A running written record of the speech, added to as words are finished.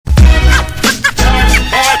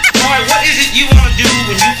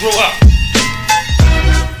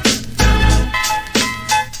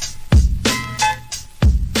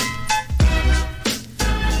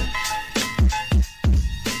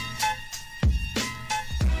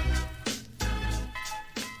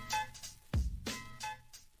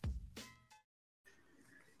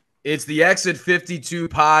It's the Exit 52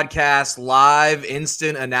 podcast, live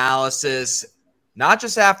instant analysis, not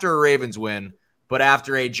just after a Ravens win, but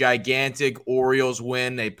after a gigantic Orioles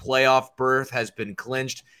win. A playoff berth has been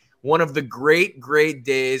clinched. One of the great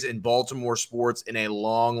days in Baltimore sports in a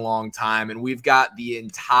long, long time. And we've got the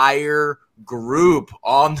entire group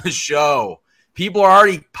on the show. People are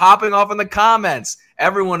already popping off in the comments.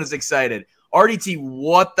 Everyone is excited. RDT,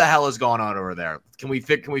 what the hell is going on over there? Can we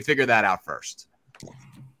figure that out first?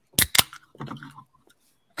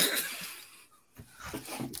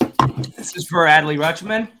 This is for Adley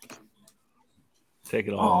Rutschman. Take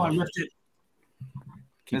it all. Oh, I ripped it.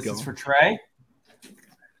 This is for Trey.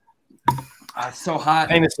 It's so hot.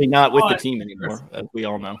 Famously not with the team anymore, as we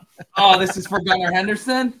all know. Oh, this is for Gunnar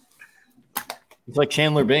Henderson. It's like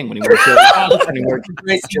Chandler Bing when he wore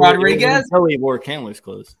Grayson Rodriguez. Until he wore Chandler's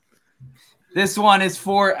clothes. This one is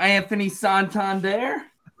for Anthony Santander.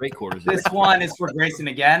 Great quarters. This one is for Grayson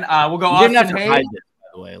again. We'll go Austin Austin Hayes. Hide this, by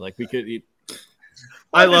the way. Like we could.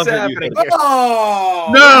 I love that you. Oh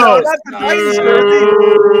no!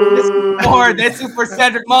 This is for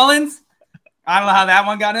Cedric Mullins. I don't know how that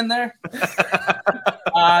one got in there.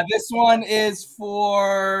 This one is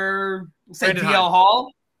for DL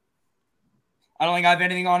Hall. I don't think I have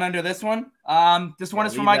anything on under this one. This one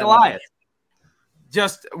is for Michael Elias.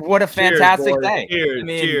 Just what a fantastic day.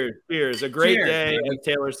 Cheers. A great day, as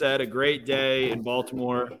Taylor said, a great day in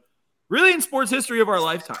Baltimore. Really in sports history of our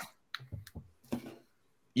lifetime.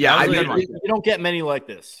 Yeah, you don't get many like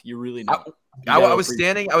this. You really don't. I was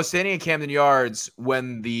standing at Camden Yards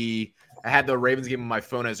when I had the Ravens game on my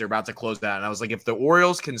phone as they're about to close down, and I was like, if the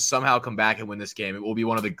Orioles can somehow come back and win this game, it will be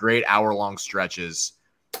one of the great hour-long stretches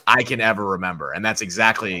I can ever remember. And that's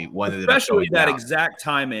exactly when it especially that exact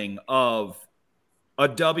timing of a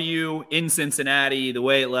W in Cincinnati, the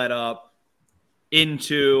way it led up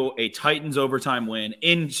into a Titans overtime win,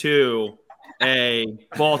 into a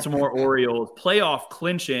Baltimore Orioles playoff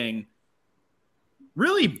clinching,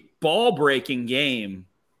 really ball-breaking game.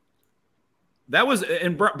 That was,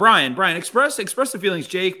 and Brian, express the feelings.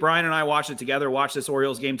 Jake, Brian, and I watched it together, watched this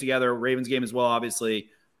Orioles game together, Ravens game as well, obviously.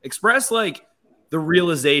 Express, like, the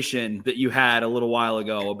realization that you had a little while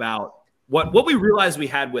ago about what we realized we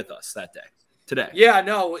had with us that day. Today. Yeah,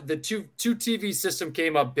 no, the two TV system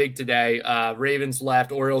came up big today. Ravens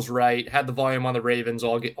left, Orioles right, had the volume on the Ravens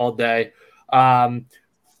all day.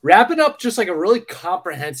 Wrapping up just like a really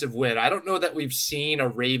comprehensive win. I don't know that we've seen a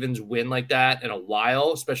Ravens win like that in a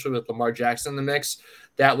while, especially with Lamar Jackson in the mix.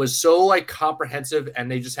 That was so like comprehensive, and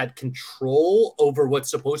they just had control over what's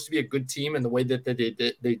supposed to be a good team and the way that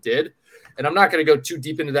they did. And I'm not going to go too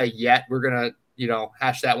deep into that yet. We're going to,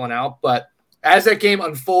 hash that one out. But as that game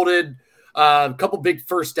unfolded, a couple big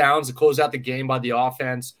first downs to close out the game by the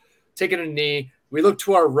offense, taking a knee. We look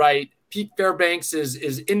to our right. Pete Fairbanks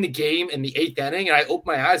is in the game in the 8th inning, and I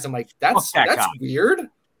open my eyes. I'm like, that's weird.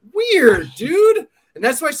 Weird, dude. And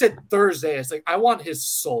that's why I said Thursday. It's like, I want his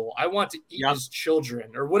soul. I want to eat his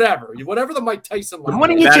children or whatever the Mike Tyson line. I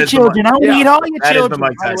want to eat your children. I want to eat all your children. That is the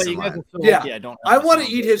Mike Tyson line. I want to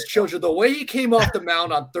eat his children. The way he came off the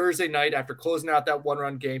mound on Thursday night after closing out that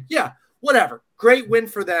one-run game. Yeah, whatever. Great win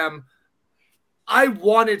for them. I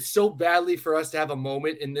wanted so badly for us to have a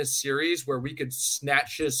moment in this series where we could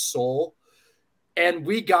snatch his soul. And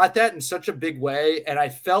we got that in such a big way. And I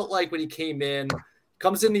felt like when he came in,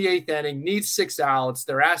 comes in the 8th inning, needs 6 outs.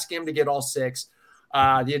 They're asking him to get all 6.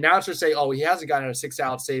 The announcers say, he hasn't gotten a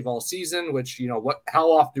 6-out save all season, which,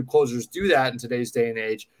 how often do closers do that in today's day and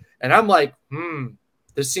age? And I'm like,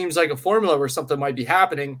 this seems like a formula where something might be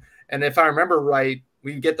happening. And if I remember right,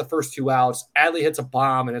 we get the first 2 outs. Adley hits a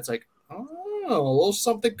bomb, and it's like, a little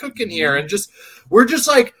something cooking here. And we're just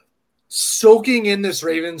like soaking in this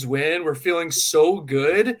Ravens win. We're feeling so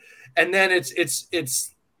good. And then it's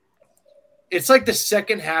like the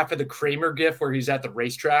second half of the Kramer gif where he's at the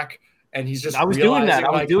racetrack and he's just doing that.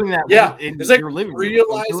 Yeah. It's like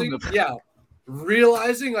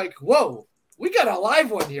realizing like, whoa, we got a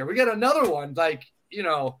live one here. We got another one. Like,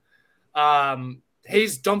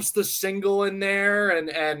 Hayes dumps the single in there,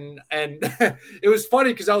 and it was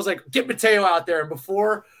funny because I was like, get Mateo out there. And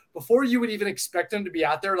before you would even expect him to be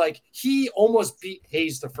out there, like he almost beat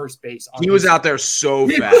Hayes to first base. He was out there so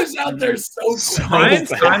fast. He was out there so quick.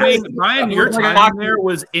 Brian, your time there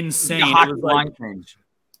was insane. It was like,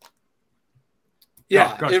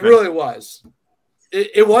 yeah, it really was.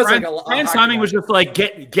 It was Brian's timing was just like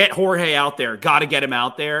get Jorge out there. Got to get him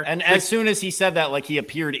out there. And as soon as he said that, like he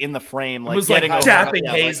appeared in the frame, like it was getting like tapping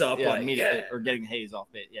Hayes up, immediately, or getting Hayes off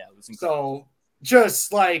it. Yeah, it was incredible. So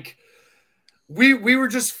just like we were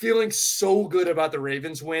just feeling so good about the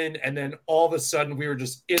Ravens win, and then all of a sudden we were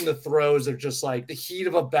just in the throes of just like the heat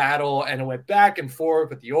of a battle, and it went back and forth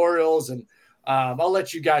with the Orioles. And I'll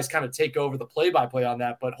let you guys kind of take over the play-by-play on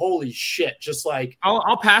that, but holy shit, just like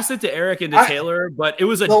I'll pass it to Eric and to Taylor, but it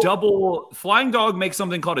was a double. Flying Dog makes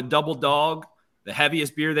something called a double dog, the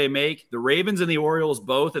heaviest beer they make. The Ravens and the Orioles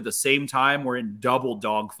both at the same time were in double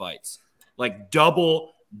dog fights, like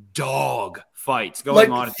double dog fights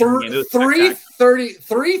going on.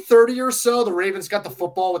 3:30 or so, the Ravens got the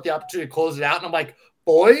football with the opportunity to close it out, and I'm like,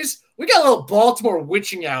 boys, we got a little Baltimore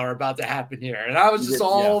witching hour about to happen here. And I was just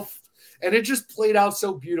and it just played out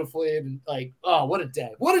so beautifully, and like, oh, what a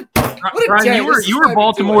day. What a Brian, day. You were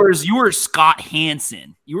Baltimore's, you were Scott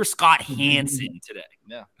Hansen. You were Scott Hansen today.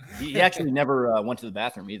 Yeah. He actually never went to the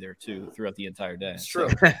bathroom either, throughout the entire day. It's true.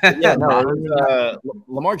 Yeah, no,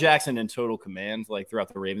 Lamar Jackson in total command, like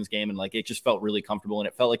throughout the Ravens game, and like it just felt really comfortable, and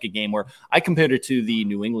it felt like a game where I compared it to the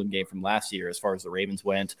New England game from last year as far as the Ravens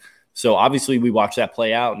went. So obviously we watched that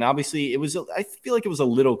play out, and obviously I feel like it was a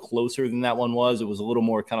little closer than that one was. It was a little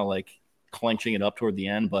more kind of like clenching it up toward the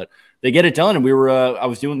end, but they get it done. And we were, I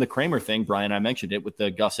was doing the Kramer thing, Brian, I mentioned it with the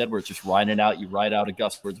Gus Edwards, just riding it out. You ride out a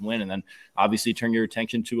Gus Edwards win, and then obviously turn your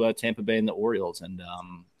attention to Tampa Bay and the Orioles, and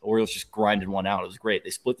Orioles just grinded one out. It was great. They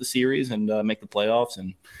split the series and make the playoffs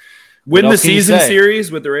and win the season series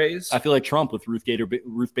with the Rays. I feel like Trump with Ruth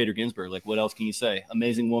Bader Ginsburg. Like, what else can you say?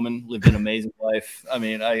 Amazing woman, lived an amazing life. I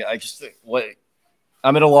mean, I just think,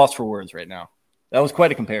 I'm at a loss for words right now. That was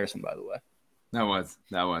quite a comparison, by the way. That was.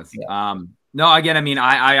 Yeah. No, again, I mean,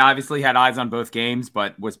 I obviously had eyes on both games,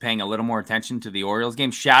 but was paying a little more attention to the Orioles game.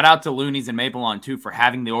 Shout out to Looney's and Maplelawn too for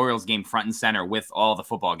having the Orioles game front and center with all the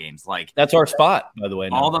football games. Like, that's our spot, by the way.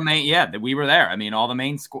 All the main, we were there. I mean, all the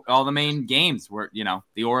main games were,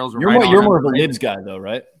 the Orioles were. You're more of a Libs guy, though,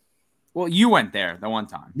 right? Well, you went there the one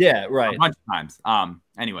time. Yeah, right. A bunch of times.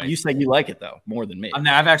 Anyway, you said you like it though more than me.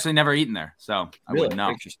 I've actually never eaten there, so I really? Wouldn't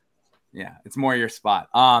know. Yeah, it's more your spot.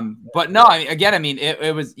 But no,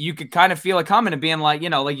 it was, you could kind of feel it coming and being like,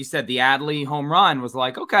 like you said, the Adley home run was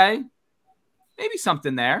like, okay, maybe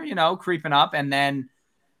something there, creeping up. And then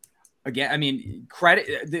again, I mean,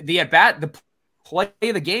 credit the at bat, the play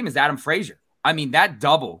of the game is Adam Frazier. I mean, that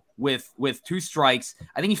double with 2 strikes,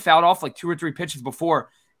 I think he fouled off like 2 or 3 pitches before.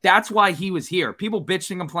 That's why he was here. People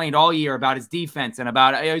bitched and complained all year about his defense and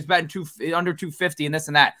about he's batting under 250 and this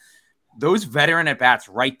and that. Those veteran at-bats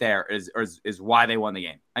right there is why they won the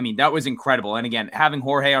game. I mean, that was incredible. And again, having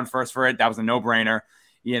Jorge on first for it, that was a no-brainer.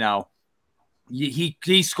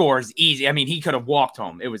 He scores easy. I mean, he could have walked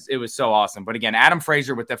home. It was so awesome. But again, Adam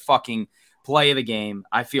Frazier with the fucking play of the game.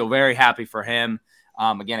 I feel very happy for him.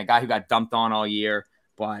 Again, a guy who got dumped on all year,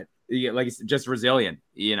 but like I said, just resilient.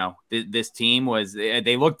 This team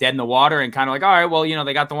they looked dead in the water and kind of like, all right, well,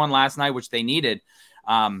 they got the one last night, which they needed.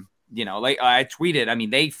 Like I tweeted, I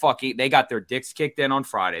mean, they got their dicks kicked in on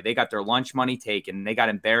Friday. They got their lunch money taken. They got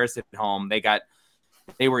embarrassed at home.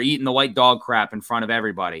 They were eating the white dog crap in front of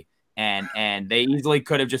everybody. And they easily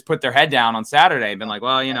could have just put their head down on Saturday and been like,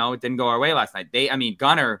 well, it didn't go our way last night.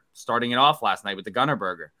 Gunnar starting it off last night with the Gunnar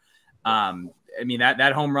burger.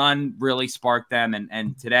 That home run really sparked them.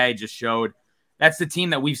 And today just showed that's the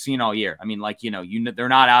team that we've seen all year. I mean, they're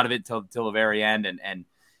not out of it till the very end. And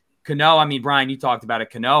Cano, Brian, you talked about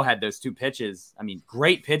it. Cano had those 2 pitches.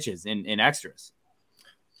 Great pitches in extras.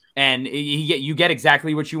 And you get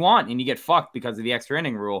exactly what you want, and you get fucked because of the extra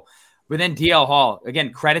inning rule. But then DL Hall,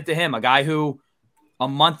 again, credit to him, a guy who a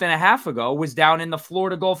month and a half ago was down in the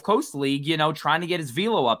Florida Gulf Coast League, trying to get his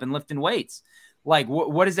velo up and lifting weights. Like,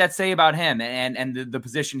 what does that say about him and the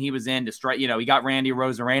position he was in to strike? He got Randy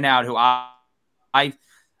Rosarena out, who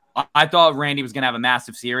I thought Randy was going to have a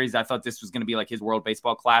massive series. I thought this was going to be like his World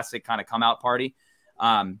Baseball Classic kind of come out party.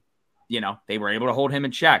 They were able to hold him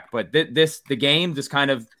in check, but the game just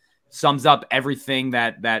kind of sums up everything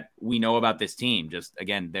that we know about this team. Just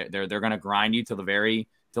again, they're going to grind you till the very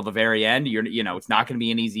end. It's not going to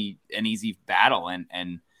be an easy battle.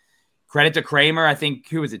 And credit to Kramer. I think,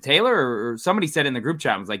 who was it, Taylor or somebody said in the group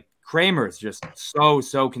chat, was like, Kramer is just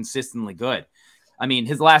so consistently good.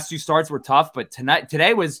 His last 2 starts were tough, but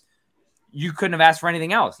today was, you couldn't have asked for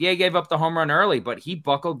anything else. Yeah, he gave up the home run early, but he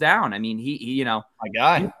buckled down. He my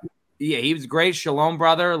guy. He was great. Shalom,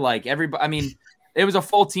 brother. Like everybody. It was a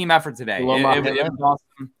full team effort today. It was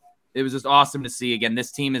awesome. It was just awesome to see. Again,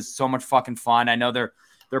 this team is so much fucking fun. I know they're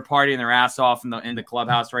partying their ass off in the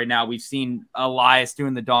clubhouse right now. We've seen Elias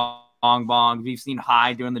doing the dong bongs. We've seen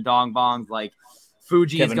High doing the dong bongs. Like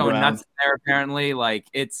Fuji Kevin is going Brown. Nuts there apparently. Like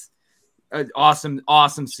it's an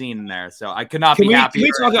awesome scene in there. So I could not be happy.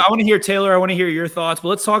 I want to hear Taylor. I want to hear your thoughts, but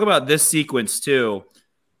let's talk about this sequence too.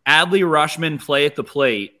 Adley Rushman play at the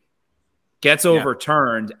plate, gets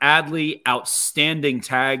overturned. Adley, outstanding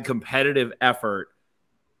tag, competitive effort.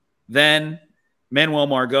 Then Manuel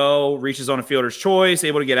Margot reaches on a fielder's choice,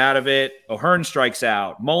 able to get out of it. O'Hearn strikes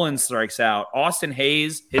out. Mullins strikes out. Austin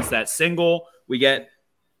Hayes hits that single. We get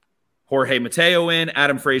Jorge Mateo in.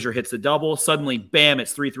 Adam Frazier hits the double. Suddenly, bam,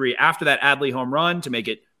 it's 3-3. After that Adley home run to make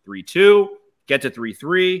it 3-2, get to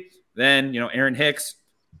 3-3. Then, Aaron Hicks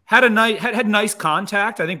had nice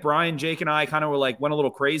contact. I think Brian, Jake, and I kind of went a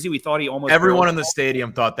little crazy. We thought he almost. Everyone in the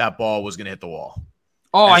stadium thought that ball was going to hit the wall.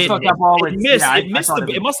 Oh, I thought that ball was missed.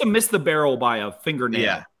 It must have missed the barrel by a fingernail.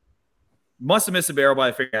 Yeah. Must have missed the barrel by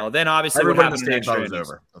a fingernail. Then obviously everyone what in the happened stadium thought it was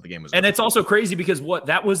over. The game was over. And it's also crazy because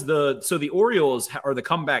the Orioles are the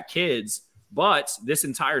comeback kids, but this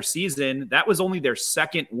entire season, that was only their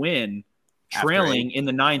second win trailing in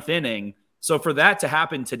the 9th inning. So for that to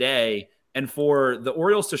happen today and for the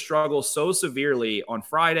Orioles to struggle so severely on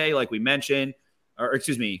Friday, like we mentioned,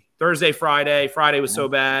 Thursday, Friday was so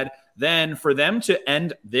bad. Then for them to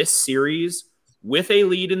end this series with a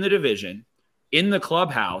lead in the division, in the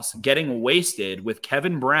clubhouse, getting wasted with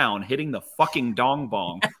Kevin Brown hitting the fucking dong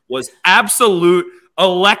bong was absolute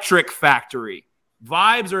electric factory.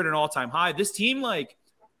 Vibes are at an all-time high. This team,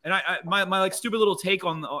 my stupid little take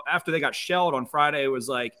on after they got shelled on Friday was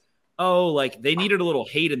they needed a little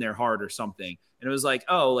hate in their heart or something. And it was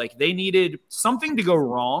they needed something to go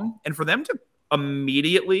wrong. And for them to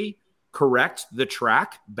immediately correct the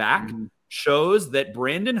track back shows that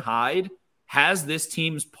Brandon Hyde has this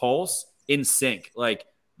team's pulse in sync.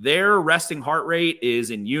 Their resting heart rate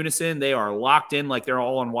is in unison. They are locked in they're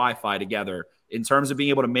all on Wi-Fi together in terms of being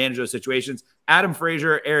able to manage those situations. Adam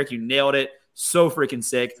Frazier, Eric, you nailed it. So freaking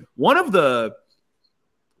sick. One of the,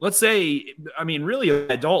 really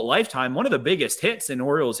adult lifetime, one of the biggest hits in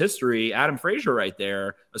Orioles history, Adam Frazier right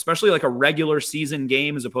there, especially a regular season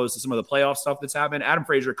game as opposed to some of the playoff stuff that's happened. Adam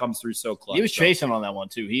Frazier comes through so clutch. He was chasing on that one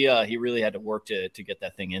too. He really had to work to get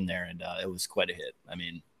that thing in there, and it was quite a hit.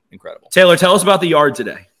 Incredible. Taylor, tell us about the yard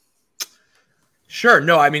today. Sure.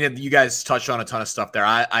 No, you guys touched on a ton of stuff there.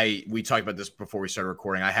 We talked about this before we started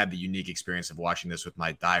recording. I had the unique experience of watching this with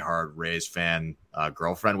my diehard Rays fan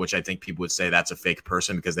girlfriend, which I think people would say that's a fake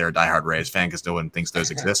person because they're a diehard Rays fan because no one thinks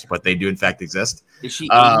those exist, but they do in fact exist. Is she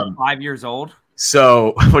 85 years old?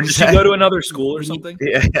 So what did she go to another school or something?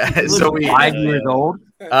 Yeah. So 5 years old.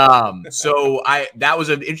 You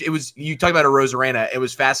talk about a Rosarena. It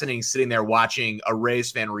was fascinating sitting there watching a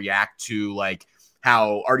Rays fan react to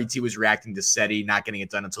how RDT was reacting to SETI not getting it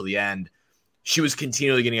done until the end. She was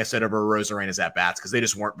continually getting upset over Rosarena's at bats because they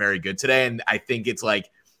just weren't very good today. And I think it's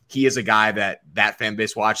he is a guy that fan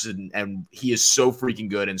base watches and he is so freaking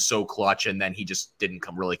good and so clutch. And then he just didn't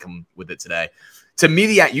come with it today. To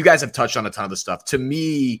me, you guys have touched on a ton of the stuff. To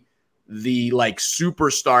me, the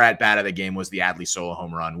superstar at bat of the game was the Adley solo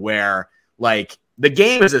home run where the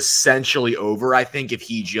game is essentially over. I think if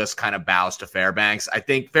he just kind of bows to Fairbanks, I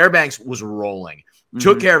think Fairbanks was rolling.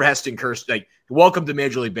 Took care of Heston Kjerstad. Welcome to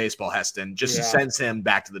Major League Baseball, Heston. Sends him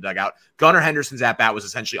back to the dugout. Gunnar Henderson's at-bat was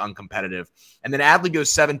essentially uncompetitive. And then Adley goes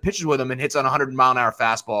 7 pitches with him and hits on a 100-mile-an-hour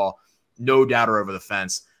fastball, no doubter over the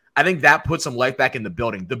fence. I think that put some life back in the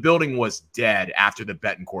building. The building was dead after the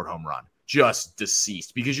Betancourt home run. Just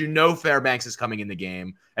deceased. Because Fairbanks is coming in the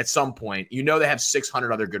game at some point. They have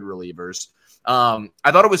 600 other good relievers. I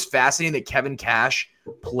thought it was fascinating that Kevin Cash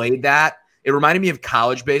played that. It reminded me of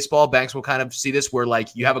college baseball. Banks will kind of see this where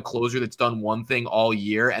you have a closer that's done one thing all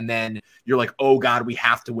year and then you're like, oh God, we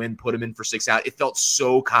have to win, put him in for 6 out. It felt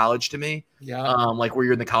so college to me. Yeah. Where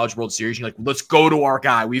you're in the College World Series, you're let's go to our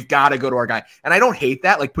guy. We've got to go to our guy. And I don't hate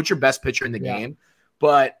that. Put your best pitcher in the game.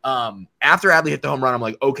 But after Adley hit the home run, I'm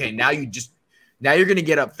like, okay, now you're going to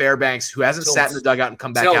get up Fairbanks, who hasn't sat in the dugout and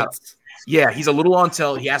come back out. Yeah, he's a little on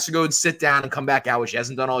tilt. He has to go and sit down and come back out, which he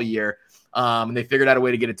hasn't done all year. And they figured out a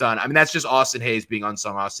way to get it done. That's just Austin Hayes being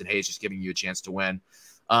unsung Austin Hayes, just giving you a chance to win.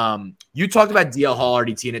 You talked about DL Hall,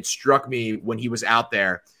 RDT, and it struck me when he was out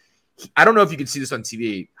there. I don't know if you can see this on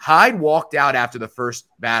TV. Hyde walked out after the first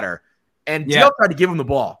batter, and DL tried to give him the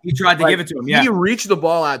ball. He tried to give it to him, He reached the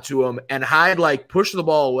ball out to him, and Hyde, pushed the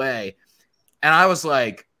ball away. And I was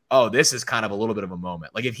like, oh, this is kind of a little bit of a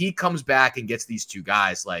moment. If he comes back and gets these two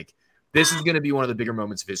guys, this is going to be one of the bigger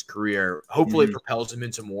moments of his career. Hopefully it propels him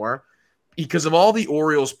into more. Because of all the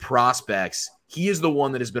Orioles prospects, he is the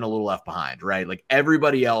one that has been a little left behind, right?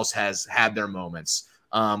 Everybody else has had their moments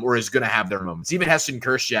or is going to have their moments. Even Heston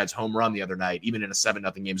Kjerstad's home run the other night, even in a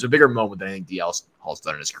 7-0 game, is a bigger moment than I think DL Hall's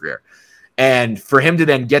done in his career. And for him to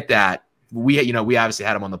then get that, we obviously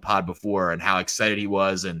had him on the pod before and how excited he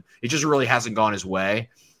was, and it just really hasn't gone his way.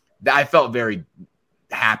 I felt very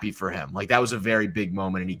happy for him. Like that was a very big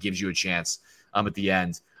moment, and he gives you a chance at the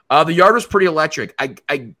end. The yard was pretty electric.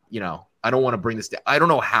 I don't want to bring this down. I don't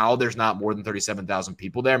know how there's not more than 37,000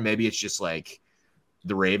 people there. Maybe it's just like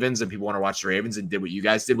the Ravens and people want to watch the Ravens and did what you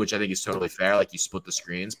guys did, which I think is totally fair. Like you split the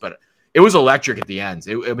screens, but it was electric at the end.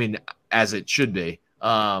 As it should be.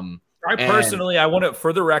 I want to,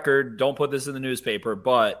 for the record, don't put this in the newspaper,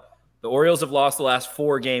 but the Orioles have lost the last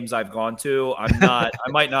 4 games I've gone to. I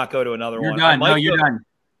might not go to another one. Done. No, you're done.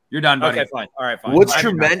 You're done, buddy. Okay, fine. All right, fine. What's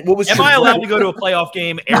tremendous? What was? Am I allowed to go to a playoff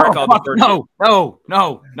game, Eric? No,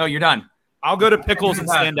 you're done. I'll go to Pickles and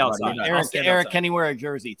stand outside. Eric, can he wear a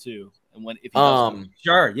jersey too? And if he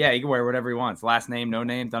sure, yeah, he can wear whatever he wants. Last name, no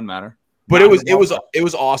name, doesn't matter. But it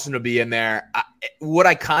was awesome to be in there. What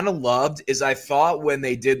I kind of loved is I thought when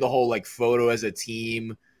they did the whole like photo as a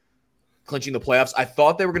team clinching the playoffs, I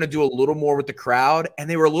thought they were going to do a little more with the crowd, and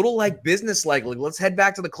they were a little like business-like. Like, let's head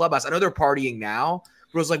back to the clubhouse. I know they're partying now,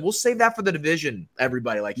 but it was like, we'll save that for the division,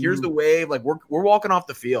 everybody. Like, here's the wave. Like, we're walking off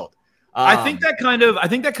the field. I think that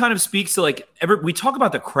kind of speaks to like we talk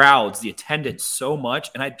about the crowds, the attendance so much,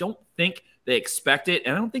 and I don't think they expect it,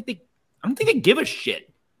 and I don't think they give a shit.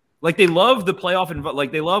 Like they love the playoff and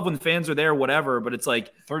like they love when fans are there, whatever. But it's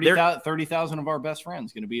like 30,000 of our best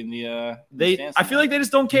friends going to be in the. I feel like they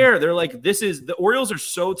just don't care. They're like, the Orioles are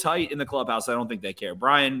so tight in the clubhouse. I don't think they care.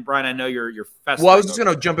 Brian, I know you're festive. Well, I was just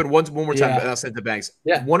going to jump in one more time, and I'll send it to Banks.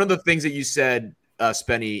 Yeah. One of the things that you said,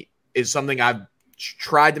 Spenny, is something I've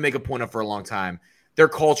tried to make a point of for a long time. Their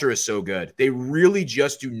culture is so good. They really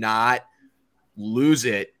just do not lose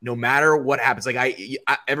it no matter what happens. Like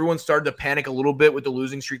everyone started to panic a little bit with the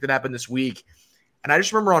losing streak that happened this week. And I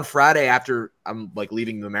just remember on Friday after I'm like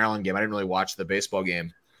leaving the Maryland game, I didn't really watch the baseball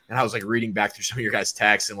game. And I was like reading back through some of your guys'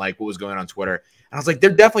 texts and like what was going on Twitter. And I was like, they're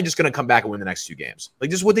definitely just going to come back and win the next 2 games. Like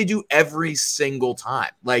this is what they do every single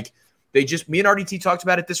time. Like me and RDT talked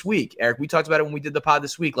about it this week. Eric, we talked about it when we did the pod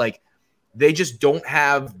this week. Like they just don't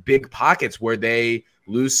have big pockets where they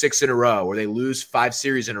lose 6 in a row or they lose 5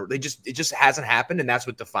 series in a row. It just hasn't happened, and that's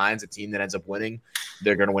what defines a team that ends up winning.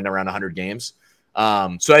 They're going to win around 100 games. So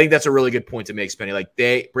I think that's a really good point to make, Spenny. Like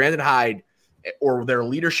Brandon Hyde or their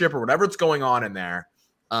leadership or whatever's going on in there,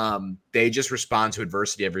 they just respond to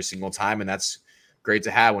adversity every single time, and that's great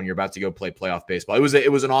to have when you're about to go play playoff baseball.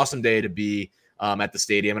 It was an awesome day to be at the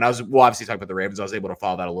stadium, and we'll obviously talk about the Ravens. I was able to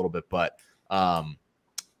follow that a little bit, but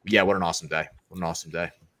yeah, what an awesome day. What an awesome day.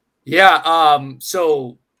 Yeah.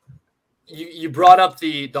 So you brought up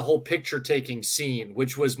the whole picture taking scene,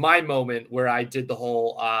 which was my moment where I did the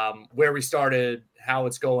whole where we started, how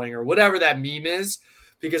it's going, or whatever that meme is,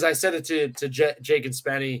 because I said it to Jake and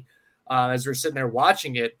Spenny as we we're sitting there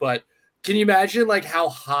watching it. But can you imagine like how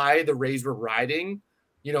high the Rays were riding,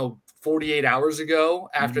 48 hours ago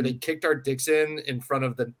after they kicked our dicks in front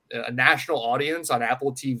of a national audience on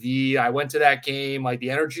Apple TV. I went to that game. Like the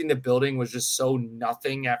energy in the building was just so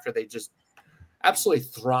nothing after they just absolutely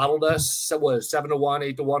throttled us. What was it,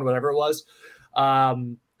 7-1, 8-1, whatever it was.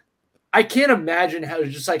 I can't imagine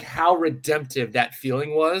how redemptive that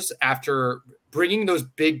feeling was after bringing those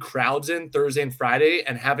big crowds in Thursday and Friday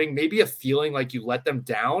and having maybe a feeling like you let them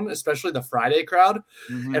down, especially the Friday crowd,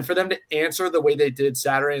 and for them to answer the way they did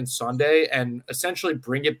Saturday and Sunday and essentially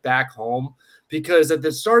bring it back home. Because at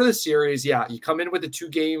the start of the series, you come in with a two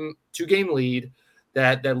game lead.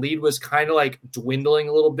 That lead was kind of like dwindling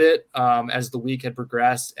a little bit as the week had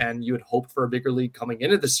progressed, and you had hoped for a bigger lead coming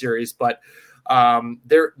into the series. But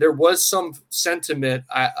there was some sentiment,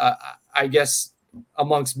 I guess,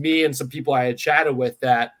 amongst me and some people I had chatted with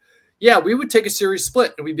that, we would take a series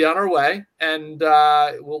split and we'd be on our way, and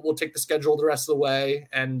we'll take the schedule the rest of the way,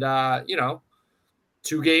 and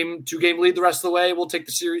two game lead the rest of the way. We'll take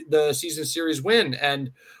the season series win.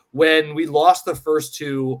 And when we lost the first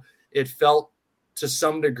 2, it felt to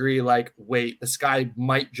some degree like, wait, the sky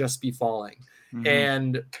might just be falling.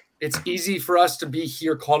 And it's easy for us to be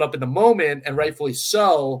here caught up in the moment, and rightfully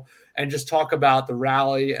so, and just talk about the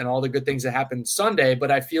rally and all the good things that happened Sunday. But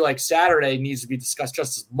I feel like Saturday needs to be discussed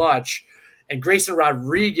just as much. And Grayson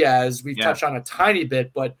Rodriguez, we've touched on a tiny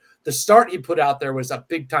bit, but the start he put out there was a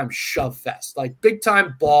big-time shove fest. Like,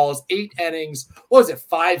 big-time balls, 8 innings. What was it,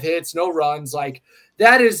 5 hits, no runs? Like,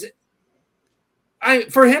 that is –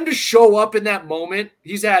 for him to show up in that moment,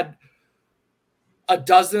 he's had a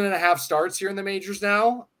 12.5 starts here in the majors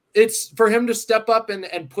now. It's for him to step up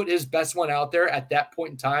and put his best one out there at that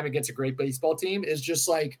point in time against a great baseball team is just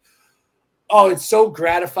like, oh, it's so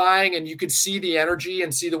gratifying. And you could see the energy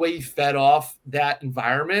and see the way he fed off that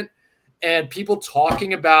environment, and people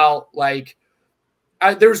talking about like,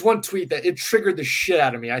 there was one tweet that it triggered the shit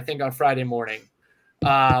out of me, I think on Friday morning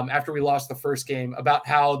after we lost the first game, about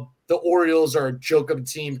how the Orioles are a joke of a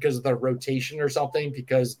team because of their rotation or something,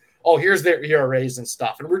 because, here's their ERAs and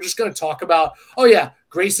stuff. And we're just going to talk about,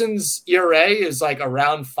 Grayson's ERA is like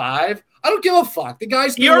around 5. I don't give a fuck. The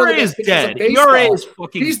guy's been one of the best pitchers in baseball. ERA is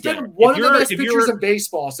fucking He's dead. been one of the best pitchers in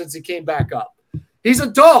baseball since he came back up. He's a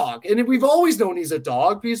dog, and we've always known he's a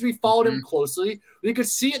dog because we followed him closely. We could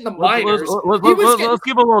see it in the minors. Let's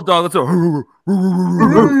give a little dog. Let's go.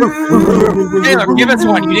 Taylor, give us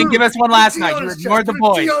one. You didn't give us one last night. You ignored the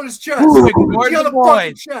boys. On his chest. You ignored the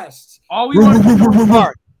boys. All we wanted to do was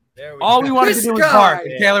bark. All we wanted to do was bark.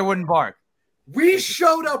 Taylor wouldn't bark. We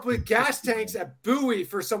showed up with gas tanks at Bowie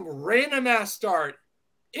for some random ass start.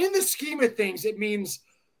 In the scheme of things, it means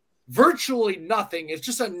virtually nothing. It's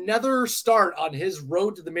just another start on his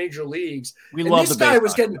road to the major leagues. This guy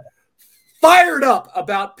was getting fired up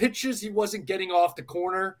about pitches he wasn't getting off the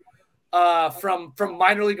corner from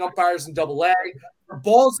minor league umpires in AA.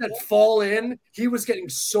 Balls that fall in, he was getting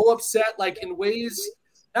so upset, like in ways,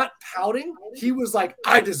 not pouting. He was like,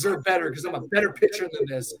 I deserve better because I'm a better pitcher than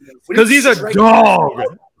this. Because he's a dog.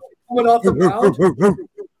 Coming off the mound.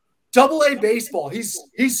 AA baseball. He's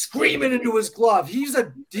screaming into his glove. He's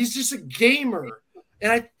just a gamer. And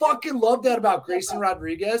I fucking love that about Grayson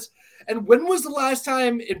Rodriguez. And when was the last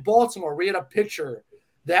time in Baltimore we had a pitcher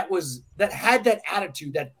that had that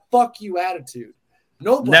attitude, that fuck you attitude?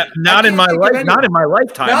 Nobody. Not in my life. Not in my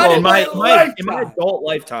lifetime. In my adult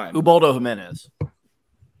lifetime. Ubaldo Jimenez.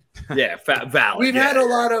 Yeah, valid. We've had a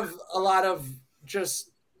lot of just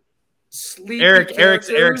sleepy Eric's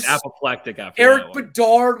apoplectic after Eric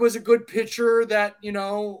Bedard was a good pitcher that, he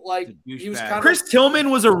was kind of. Chris Tillman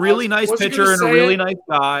was a really nice pitcher and a really nice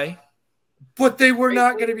guy. But they were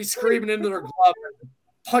not going to be screaming into their glove and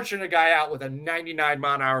punching a guy out with a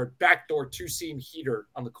 99-mile-an-hour backdoor 2-seam heater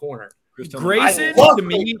on the corner. Grayson to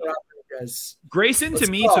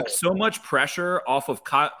me took so much pressure off of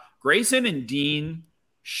Grayson and Dean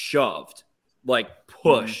shoved,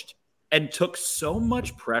 pushed, and took so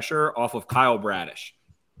much pressure off of Kyle Bradish.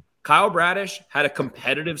 Kyle Bradish had a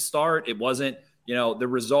competitive start. It wasn't, the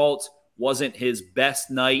result wasn't his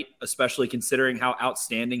best night, especially considering how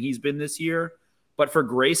outstanding he's been this year. But for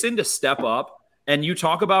Grayson to step up, and you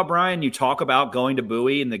talk about, Brian, you talk about going to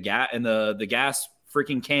Bowie and the gas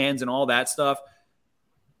freaking cans and all that stuff.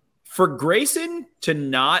 For Grayson to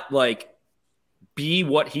not be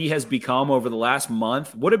what he has become over the last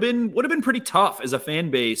month would have been pretty tough as a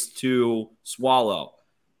fan base to swallow.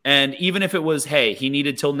 And even if it was, hey, he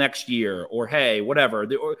needed till next year, or hey, whatever.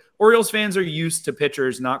 The Orioles fans are used to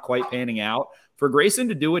pitchers not quite panning out. For Grayson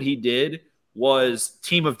to do what he did was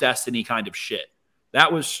team of destiny kind of shit.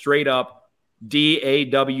 That was straight up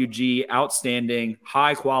DAWG, outstanding,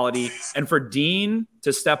 high quality. And for Dean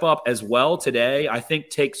to step up as well today, I think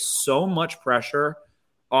takes so much pressure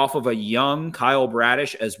off of a young Kyle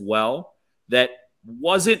Bradish as well that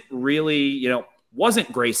wasn't really,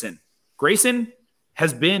 wasn't Grayson. Grayson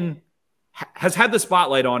has had the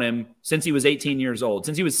spotlight on him since he was 18 years old,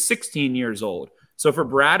 since he was 16 years old. So for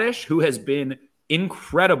Bradish, who has been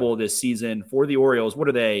incredible this season for the Orioles, what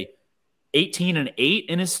are they, 18-8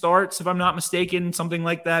 in his starts, if I'm not mistaken, something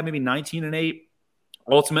like that, maybe 19-8.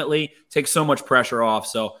 Ultimately, takes so much pressure off.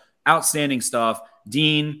 So outstanding stuff.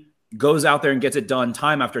 Dean goes out there and gets it done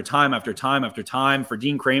time after time after time after time. For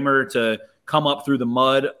Dean Kramer to come up through the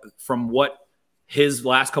mud from what his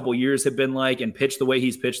last couple years have been like and pitch the way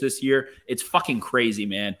he's pitched this year, it's fucking crazy,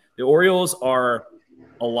 man. The Orioles are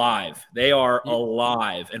alive. They are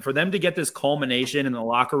alive. And for them to get this culmination in the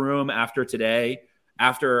locker room after today,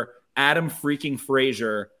 after Adam freaking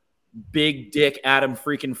Frazier, big dick Adam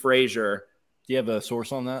freaking Frazier. Do you have a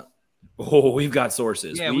source on that? Oh, we've got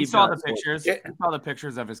sources. Yeah, we saw the pictures. We saw the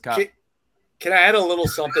pictures of his cup. Can I add a little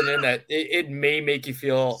something in that it may make you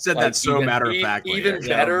feel said that so matter of fact even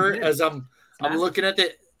better as I'm looking at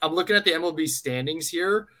the MLB standings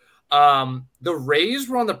here. The Rays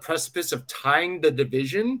were on the precipice of tying the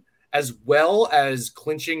division as well as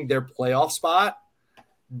clinching their playoff spot.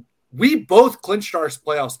 We both clinched our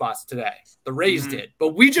playoff spots today. The Rays did,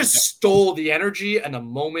 but we just stole the energy and the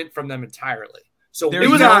moment from them entirely. So it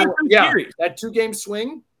was that 2-game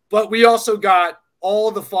swing, but we also got all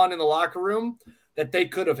the fun in the locker room that they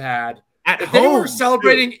could have had. They were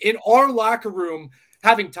celebrating in our locker room,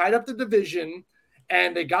 having tied up the division,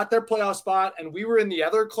 and they got their playoff spot, and we were in the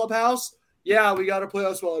other clubhouse. Yeah, we got a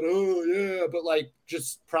playoff spot. Oh, yeah. But,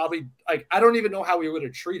 just probably, I don't even know how we would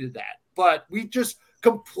have treated that. But we just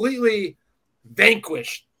completely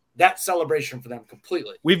vanquished that celebration for them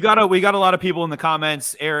completely. We got a lot of people in the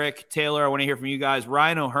comments. Eric, Taylor, I want to hear from you guys.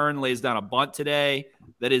 Ryan O'Hearn lays down a bunt today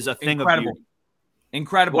that is a thing of beauty.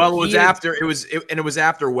 Incredible. Well, it was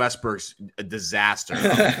after Westbrook's disaster,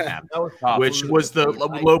 which was the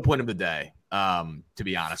low point of the day. To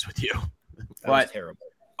be honest with you, that was terrible.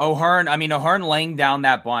 O'Hearn laying down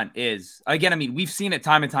that bunt is, again, we've seen it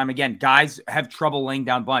time and time again. Guys have trouble laying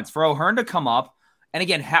down bunts. For O'Hearn to come up, and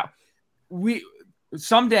again,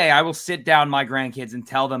 someday I will sit down my grandkids and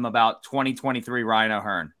tell them about 2023 Ryan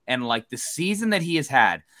O'Hearn and like the season that he has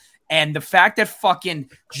had. And the fact that fucking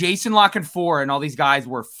Jason La Canfora and all these guys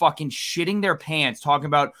were fucking shitting their pants talking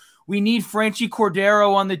about we need Franchi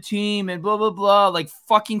Cordero on the team and blah, blah, blah. Like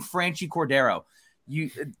fucking Franchi Cordero.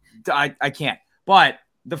 I can't. But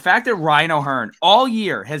the fact that Ryan O'Hearn all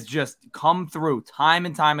year has just come through time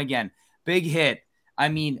and time again. Big hit.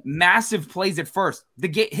 Massive plays at first.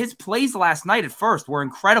 His plays last night at first were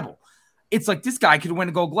incredible. It's like this guy could win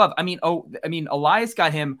a Gold Glove. Elias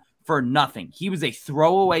got him for nothing. He was a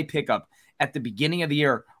throwaway pickup at the beginning of the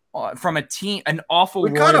year from an awful.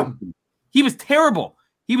 We cut him. He was terrible.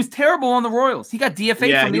 He was terrible on the Royals. He got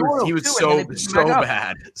DFA'd from the Orioles. He was so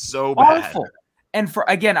bad. So awful. bad. And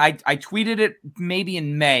I tweeted it maybe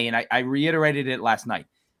in May, and I reiterated it last night.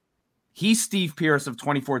 He's Steve Pearce of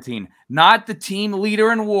 2014, not the team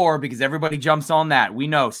leader in WAR, because everybody jumps on that. We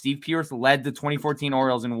know Steve Pearce led the 2014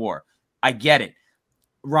 Orioles in WAR. I get it.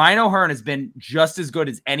 Ryan O'Hearn has been just as good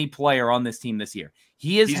as any player on this team this year.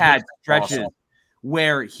 He's had stretches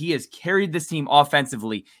where he has carried this team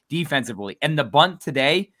offensively, defensively, and the bunt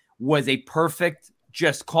today was a perfect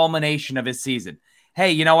just culmination of his season.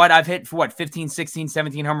 Hey, you know what? I've hit for 15, 16,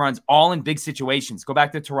 17 home runs, all in big situations. Go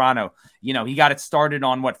back to Toronto. He got it started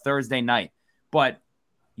on Thursday night. But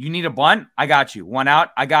you need a bunt? I got you. One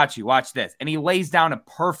out? I got you. Watch this. And he lays down a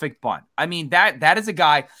perfect bunt. That is a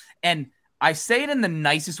guy, and I say it in the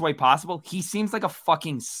nicest way possible. He seems like a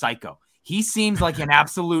fucking psycho. He seems like an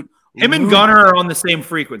absolute Him and Gunnar are on the same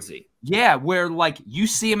frequency. Yeah, where you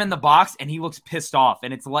see him in the box and he looks pissed off,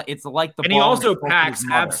 and it's like the. And he also packs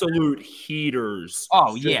absolute heaters.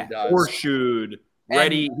 Oh yeah, horseshoed,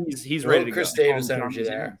 ready. He's ready to Chris go. Davis energy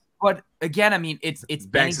there. But again, it's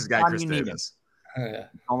Banks' guy, Chris Davis.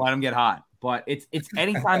 Don't let him get hot. But it's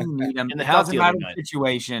anytime you need him. In the it house doesn't matter the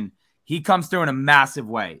situation. He comes through in a massive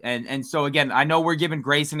way, and so again, I know we're giving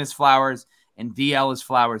Grayson his flowers and DL his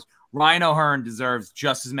flowers. Ryan O'Hearn deserves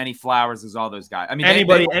just as many flowers as all those guys.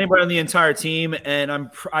 Anybody on the entire team, and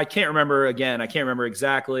I can't remember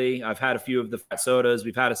exactly. I've had a few of the fat sodas.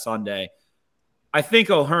 We've had a sundae. I think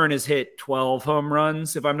O'Hearn has hit 12 home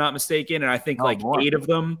runs, if I'm not mistaken, and I think more. eight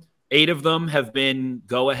of them have been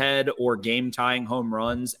go ahead or game tying home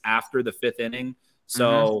runs after the fifth inning.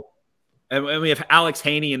 So, and we have Alex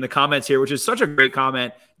Haney in the comments here, which is such a great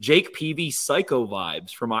comment. Jake Peavy psycho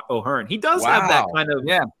vibes from O'Hearn. He does have that kind of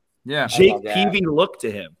Jake Peavy look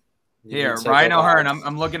to him. Here, Ryan O'Hearn.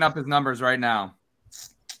 I'm looking up his numbers right now.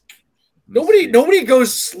 Nobody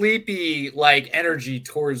goes sleepy like energy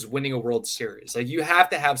towards winning a World Series. Like you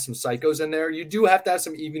have to have some psychos in there. You do have to have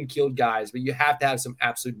some even keeled guys, but you have to have some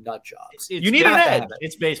absolute nut jobs. You need an edge.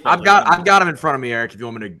 It's baseball. I've got him in front of me, Eric. If you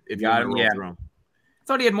want me to, roll through him. I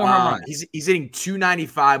thought he had more home runs. He's hitting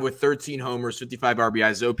 295 with 13 homers, 55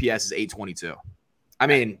 RBIs. OPS is 822.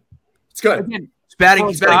 It's good. Again,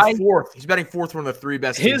 He's batting fourth. He's batting fourth, one of the three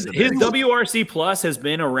best. His WRC plus has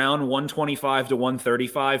been around 125 to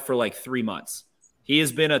 135 for 3 months. He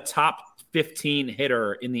has been a top 15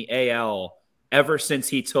 hitter in the AL ever since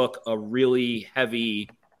he took a really heavy,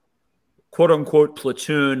 quote unquote,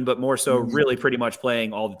 platoon, but more so really pretty much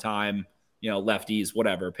playing all the time. Lefties,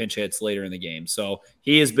 whatever, pinch hits later in the game. So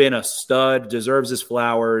he has been a stud, deserves his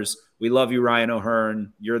flowers. We love you, Ryan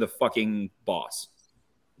O'Hearn. You're the fucking boss.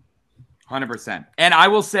 100%. And I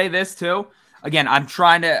will say this too. Again, I'm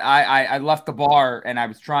trying to. I left the bar and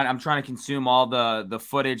I'm trying to consume all the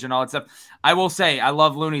footage and all that stuff. I will say I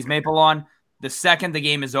love Looney's Maple Lawn. The second the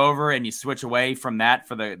game is over and you switch away from that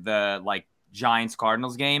for the Giants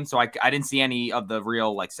Cardinals game, so I didn't see any of the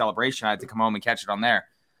real celebration. I had to come home and catch it on there.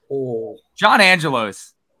 Oh, John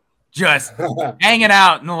Angelos just hanging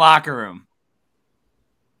out in the locker room.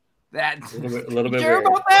 That a little bit sure weird.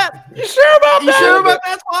 about that? You sure about that? You sure about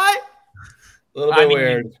that's why? A little bit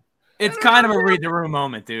weird. It's kind of a read the room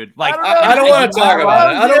moment, dude. I don't want to talk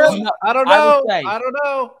about it. I don't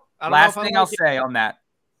know. Last thing I'll say on that.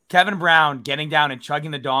 Kevin Brown getting down and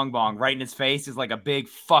chugging the dong bong right in his face is like a big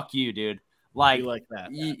fuck you, dude. We like that.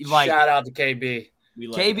 Shout out to KB.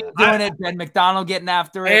 KB doing it. Ben McDonald getting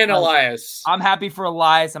after it. And Elias. I'm happy for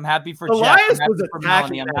Elias. I'm happy for Elias. Jeff. Was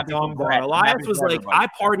attacking that dong bong. Elias was like, I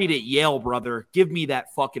partied at Yale, brother. Give me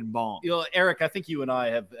that fucking bong. Eric, I think you and I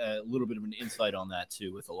have a little bit of an insight on that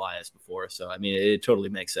too with Elias before. So, it totally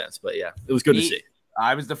makes sense. But yeah, it was good to see.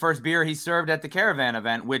 I was the first beer he served at the Caravan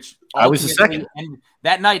event, which I was the second. And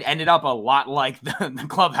that night ended up a lot like the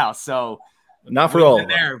clubhouse. So not for all.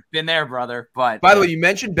 Been there, brother. But by the way, you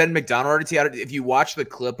mentioned Ben McDonald already. If you watch the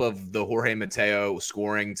clip of the Jorge Mateo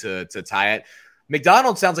scoring to tie it,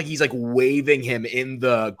 McDonald sounds like he's like waving him in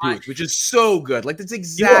the booth, which is so good. Like that's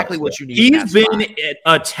exactly what you need. He's been at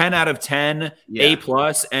a 10 out of 10, A+,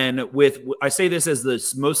 and I say this as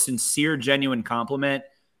the most sincere, genuine compliment.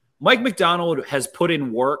 Mike McDonald has put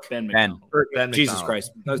in work. Ben Jesus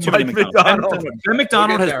Christ. Too many McDonald. Ben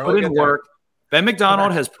McDonald has put in work. Ben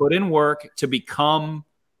McDonald has put in work to become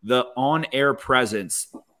the on-air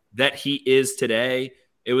presence that he is today.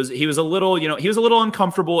 He was a little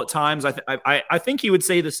uncomfortable at times. I think he would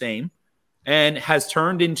say the same, and has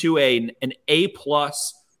turned into an A+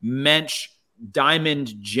 mensch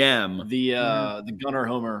diamond gem. The Gunner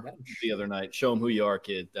Homer the other night. Show him who you are,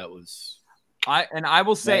 kid. That was. I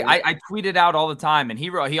will say I tweet it out all the time, and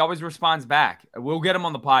he always responds back. We'll get him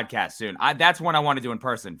on the podcast soon. That's one I want to do in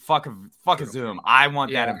person. Fuck a Zoom. I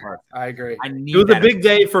want that in person. I agree. It was a big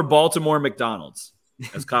day for Baltimore McDonald's,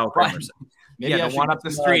 as Kyle Kramer said. Maybe the one up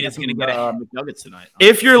the street is going to get McNuggets tonight.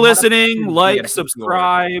 If you're listening, like,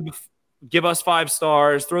 subscribe, give us 5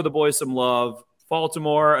 stars, throw the boys some love.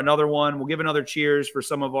 Baltimore, another one. We'll give another cheers for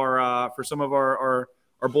some of our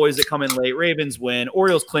boys that come in late. Ravens win.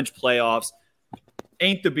 Orioles clinch playoffs.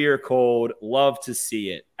 Ain't the beer cold? Love to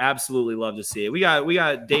see it. Absolutely love to see it. We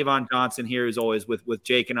got Davon Johnson here, as always, with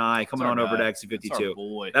Jake and I coming on over to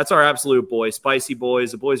XC52. That's our absolute boy. Spicy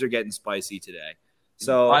boys. The boys are getting spicy today.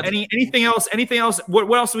 So anything else?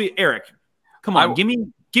 What else do we, Eric? Come on, give me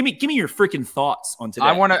your freaking thoughts on today.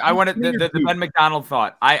 I want the Ben McDonald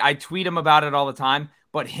thought. I tweet him about it all the time,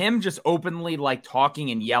 but him just openly like talking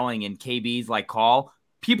and yelling in KB's like call,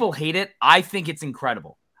 people hate it. I think it's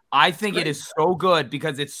incredible. I think it is so good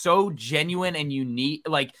because it's so genuine and unique.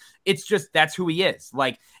 Like it's just that's who he is.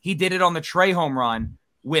 Like he did it on the Trey home run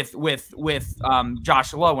with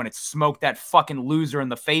Josh Lowe when it smoked that fucking loser in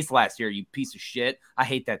the face last year, you piece of shit. I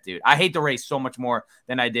hate that dude. I hate the Rays so much more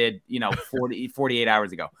than I did, 48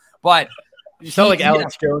 hours ago. But you sound like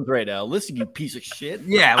Alex Jones right now. Listen, you piece of shit.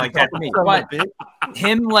 Yeah, like that to me. But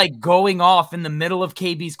him like going off in the middle of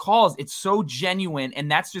KB's calls, it's so genuine,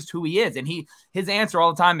 and that's just who he is. And his answer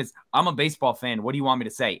all the time is, "I'm a baseball fan. What do you want me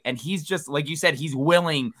to say?" And he's just like you said, he's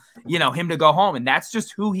willing, him to go home, and that's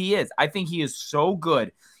just who he is. I think he is so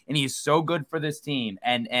good, and he is so good for this team,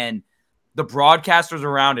 and the broadcasters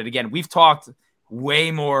around it. Again, we've talked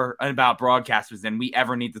way more about broadcasters than we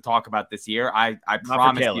ever need to talk about this year. I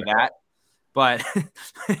promise you that. But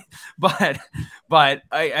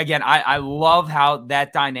I love how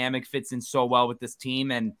that dynamic fits in so well with this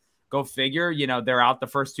team, and go figure, they're out the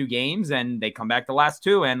first 2 games and they come back the last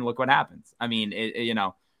 2 and look what happens. I mean,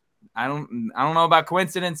 I don't know about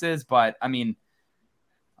coincidences, but I mean,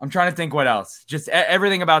 I'm trying to think what else, just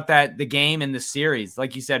everything about the game and the series.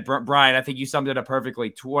 Like you said, Brian, I think you summed it up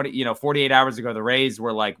perfectly. 48 hours ago, the Rays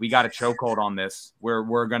were like, we got a chokehold on this.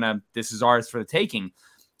 This is ours for the taking.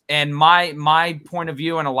 And my point of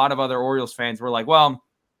view and a lot of other Orioles fans were like, well,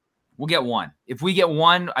 we'll get 1. If we get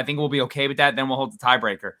 1, I think we'll be okay with that. Then we'll hold the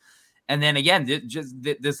tiebreaker. And then again,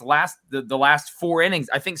 the last 4 innings,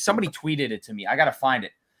 I think somebody tweeted it to me. I got to find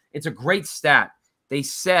it. It's a great stat. They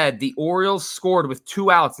said the Orioles scored with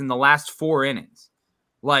 2 outs in the last 4 innings.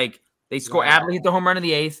 Like they scored. Wow. Adley hit the home run in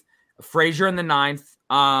the 8th, Frazier in the 9th.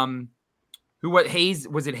 Was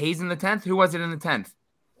it Hayes in the 10th? Who was it in the 10th?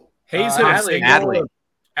 Hayes hit Adley.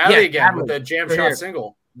 Adley again with the jam shot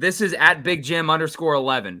single. This is at Big Jim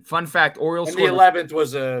 _11. Fun fact: Orioles. And the 11th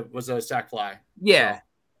was a sack fly. Yeah.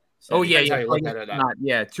 So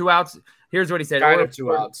yeah. 2 outs. Here's what he said: kind of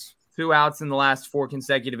 2 outs. 2 outs in the last 4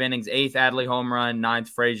 consecutive innings. 8th Adley home run. 9th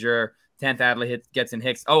Frazier. 10th Adley gets in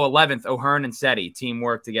Hicks. 11th O'Hearn and Seti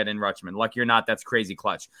teamwork to get in Rutschman. Lucky or not, that's crazy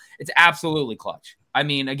clutch. It's absolutely clutch. I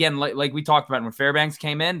mean, again, like we talked about when Fairbanks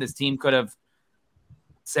came in, this team could have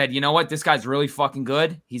said, you know what, this guy's really fucking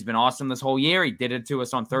good. He's been awesome this whole year. He did it to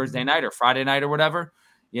us on Thursday night or Friday night or whatever.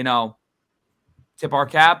 Tip our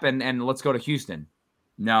cap and let's go to Houston.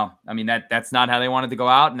 No, I mean, that's not how they wanted to go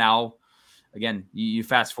out. Now, again, you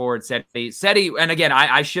fast forward, Seti, and again,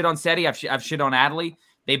 I shit on Seti. I've shit on Adley.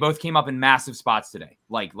 They both came up in massive spots today,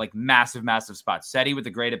 like massive spots. Seti with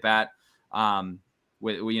a great at bat, to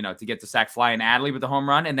get the sack fly, and Adley with the home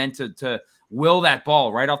run, and then to will that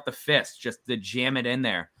ball right off the fist, just to jam it in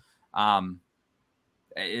there.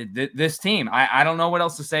 This team, I don't know what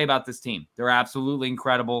else to say about this team. They're absolutely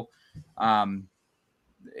incredible.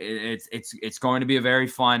 It's going to be a very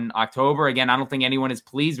fun October. Again, I don't think anyone is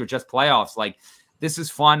pleased with just playoffs. Like, this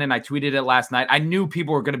is fun, and I tweeted it last night. I knew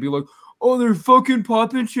people were going to be like, oh, they're fucking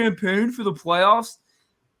popping champagne for the playoffs.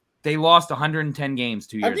 They lost 110 games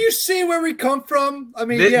 2 years Have you seen where we come from? I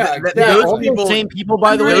mean, those same people,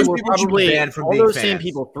 by the way, were probably banned from all being those fans. same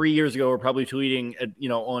people 3 years ago were probably tweeting,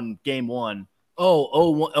 on game one. Oh,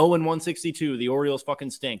 162. The Orioles fucking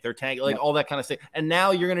stink. They're tagging all that kind of stuff. And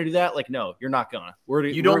now you're gonna do that? Like, no, you're not gonna.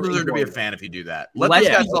 You don't deserve to be a fan if you do that. Let these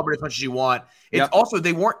guys celebrate as much as you want. It's also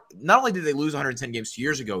they weren't. Not only did they lose 110 games 2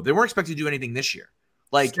 years ago, they weren't expected to do anything this year.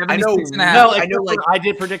 Like I know, I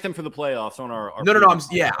did predict them for the playoffs on our No.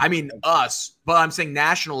 I mean us, but I'm saying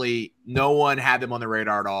nationally, no one had them on the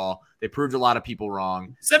radar at all. They proved a lot of people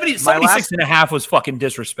wrong. 76 and a half was fucking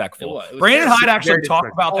disrespectful. Brandon Hyde actually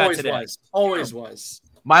talked about that today. Always was.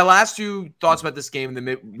 My last two thoughts about this game, and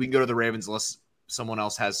then we can go to the Ravens unless someone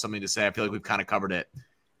else has something to say. I feel like we've kind of covered it.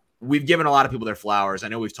 We've given a lot of people their flowers. I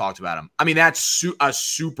know we've talked about them. I mean, that's a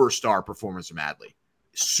superstar performance from Adley.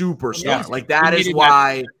 Superstar. Yeah. Like that is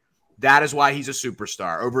why he's a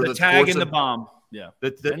superstar. Over the tag course and of, the bomb. Yeah.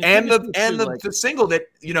 The single that,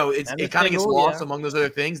 it kind of gets lost among those other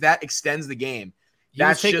things. That extends the game.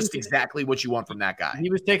 That's just exactly what you want from that guy. He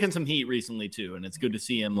was taking some heat recently too, and it's good to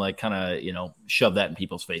see him shove that in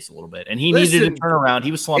people's face a little bit. And he needed to turn around.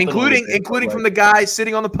 He was slumping, including from the guy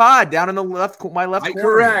sitting on the pod down in the left corner.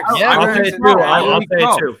 Correct. I'll say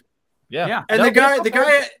it too. Yeah. And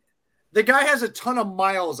the guy has a ton of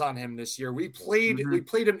miles on him this year. We played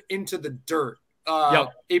him into the dirt.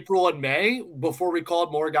 April and May before we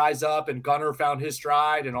called more guys up and Gunnar found his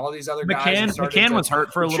stride and all these other guys. McCann was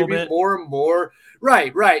hurt for a little bit. More and more.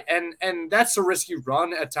 Right. And that's a risky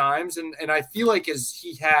run at times. And I feel like as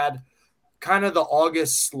he had kind of the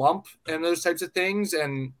August slump and those types of things.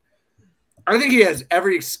 And I think he has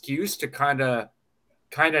every excuse to kind of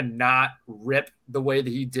not rip the way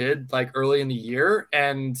that he did like early in the year.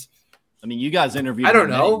 And I mean, you guys interviewed I don't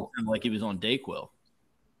know. Like he was on Dayquil.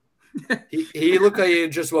 He looked like he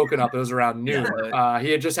had just woken up. It was around noon.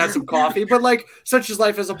 He had just had some coffee, but like such is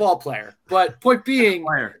life as a ball player. But point being,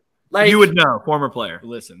 like you would know, former player.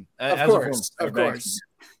 Listen, of course.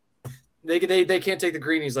 They can't take the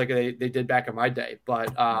greenies like they did back in my day.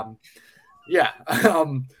 But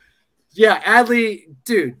Adley,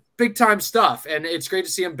 dude, big time stuff, and it's great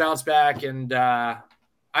to see him bounce back. And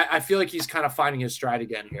I feel like he's kind of finding his stride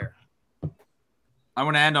again here. I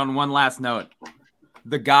want to end on one last note.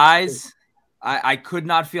 The guys, I could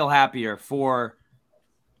not feel happier for.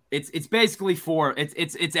 It's basically for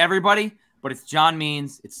it's everybody, but it's John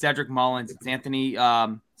Means, it's Cedric Mullins, it's Anthony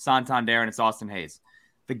Santander, and it's Austin Hayes.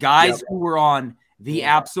 The guys who were on the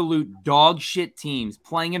absolute dog shit teams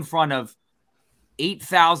playing in front of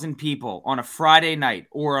 8,000 people on a Friday night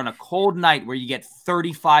or on a cold night where you get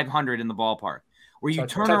 3,500 in the ballpark, where you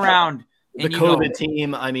turn around. The COVID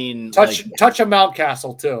team, I mean, touch a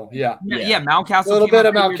Mountcastle too. Yeah, Mountcastle. A little bit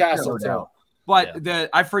of Mountcastle too. But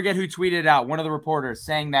I forget who tweeted out, one of the reporters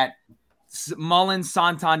saying that Mullins,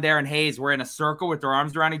 Santander, and Hayes were in a circle with their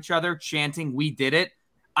arms around each other, chanting, "We did it."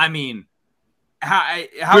 I mean, how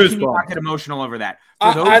can you not get emotional over that?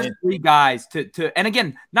 For those three guys to, and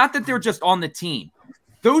again, not that they're just on the team.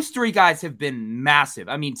 Those three guys have been massive.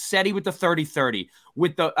 I mean, Seti with the 30-30.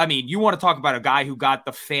 You want to talk about a guy who got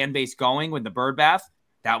the fan base going with the bird bath?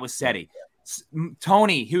 That was Seti.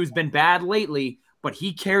 Tony, who's been bad lately, but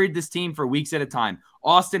he carried this team for weeks at a time.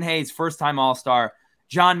 Austin Hayes, first-time All-Star.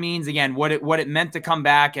 John Means, again, what it meant to come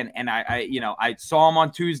back. And I saw him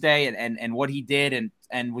on Tuesday and what he did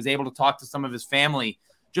and was able to talk to some of his family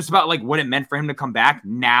just about like what it meant for him to come back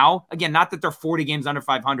now. Again, not that they're 40 games under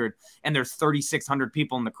 500 and there's 3,600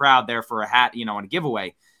 people in the crowd there for a hat, on a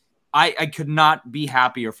giveaway. I could not be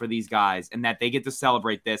happier for these guys and that they get to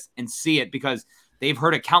celebrate this and see it because they've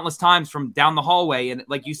heard it countless times from down the hallway. And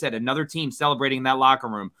like you said, another team celebrating in that locker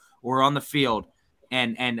room or on the field.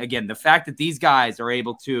 And again, the fact that these guys are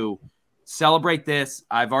able to celebrate this,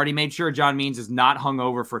 I've already made sure John Means is not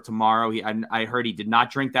hungover for tomorrow. I heard he did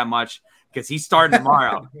not drink that much because he's starting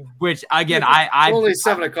tomorrow, which again, only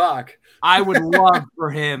 7:00. I would love for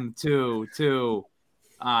him to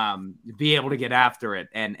be able to get after it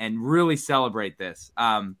and really celebrate this.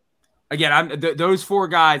 Again, those four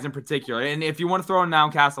guys in particular, and if you want to throw in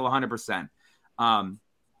Mountcastle 100%,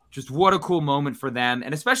 just what a cool moment for them,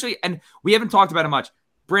 and especially, and we haven't talked about it much.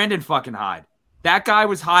 Brandon fucking Hyde. That guy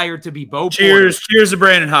was hired to be Bo Porter. Cheers to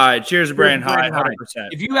Brandon Hyde. Cheers to Brandon Hyde, 100%.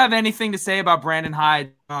 If you have anything to say about Brandon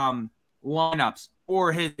Hyde lineups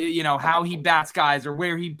or his, how he bats guys or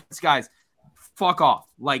where he bats guys, fuck off.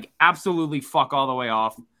 Like absolutely fuck all the way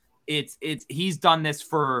off. He's done this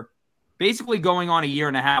for basically going on a year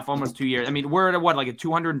and a half, almost 2 years. I mean, we're at like a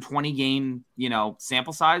 220 game,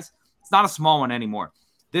 sample size. It's not a small one anymore.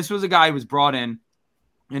 This was a guy who was brought in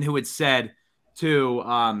and who had said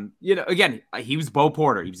to, again, he was Bo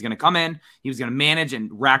Porter. He was going to come in, he was going to manage and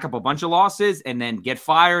rack up a bunch of losses and then get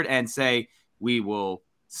fired and say, we will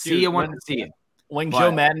see you when we see you. When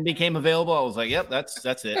Joe Madden became available, I was like, yep,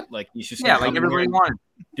 that's it. Like, he's just like everybody wanted.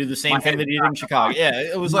 Do the same thing that he did in Chicago. Yeah,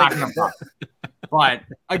 it was like. But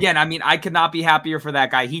again, I mean, I could not be happier for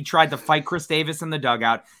that guy. He tried to fight Chris Davis in the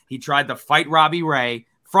dugout. He tried to fight Robbie Ray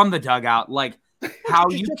from the dugout. Like, how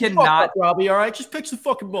you cannot, Robbie, all right, just pitch the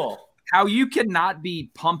fucking ball. How you cannot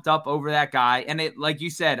be pumped up over that guy. And it, like you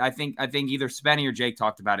said, I think either Spenny or Jake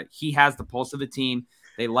talked about it. He has the pulse of the team.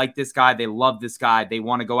 They like this guy. They love this guy. They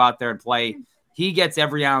want to go out there and play. He gets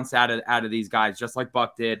every ounce out of these guys, just like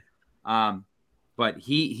Buck did. But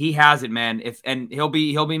he has it, man. He'll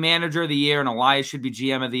be manager of the year, and Elias should be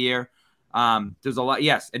GM of the year. There's a lot,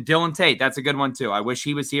 yes, and Dylan Tate, that's a good one too. I wish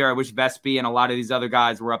he was here. I wish Vespi and a lot of these other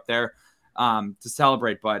guys were up there to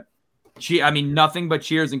celebrate. But nothing but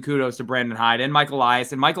cheers and kudos to Brandon Hyde and Mike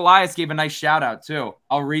Elias. And Mike Elias gave a nice shout out too.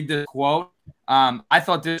 I'll read the quote. I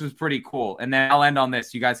thought this was pretty cool, and then I'll end on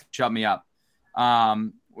this. You guys can shut me up.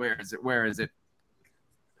 Where is it?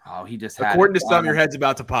 Oh, he just had according to some, your head's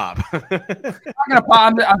about to pop. I'm gonna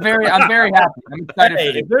pop. I'm very happy. I'm excited.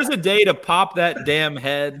 Hey, if there's a day to pop that damn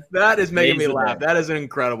head, that is making me laugh. That is an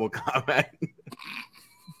incredible comment.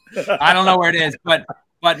 I don't know where it is, but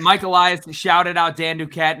Mike Elias shouted out Dan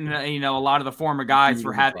Duquette and a lot of the former guys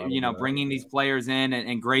for having bringing these players in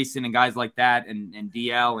and Grayson and guys like that and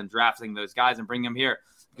DL and drafting those guys and bring them here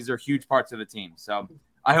because they're huge parts of the team. So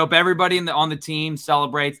I hope everybody on the team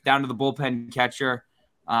celebrates down to the bullpen catcher.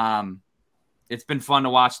 It's been fun to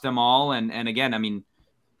watch them all. And again, I mean,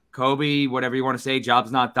 Kobe, whatever you want to say,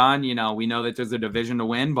 job's not done. We know that there's a division to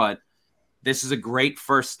win, but this is a great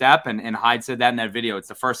first step. And Hyde said that in that video. It's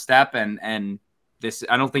the first step. And this,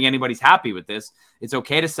 I don't think anybody's happy with this. It's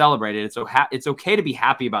okay to celebrate it. It's okay to be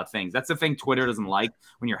happy about things. That's the thing Twitter doesn't like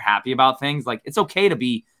when you're happy about things. Like, it's okay to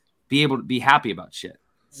be able to be happy about shit.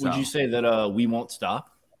 Would you say that we won't stop?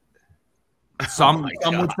 Some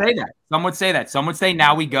would say that. Some would say that. Some would say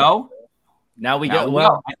now we go. Now we go.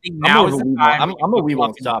 Well, I think now is the time. I'm a we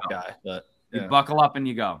won't stop guy, but you buckle up and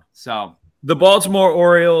you go. So the Baltimore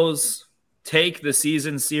Orioles take the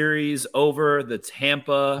season series over the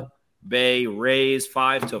Tampa Bay Rays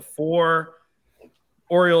 5-4.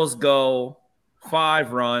 Orioles go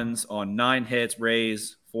 5 runs on 9 hits.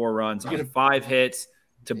 Rays 4 runs on 5 hits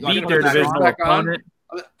to beat their divisional opponent.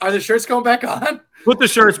 Are the shirts going back on? Put the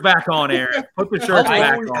shirts back on, Aaron. Put the shirts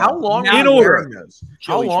back on. How long in order?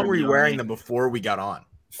 How long were you wearing them before we got on?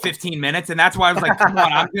 15 minutes, and that's why I was like, come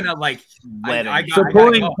on, I'm gonna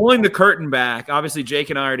pulling the curtain back. Obviously, Jake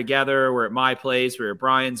and I are together. We're at my place. We were at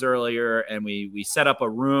Brian's earlier, and we set up a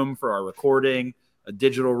room for our recording, a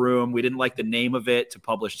digital room. We didn't like the name of it to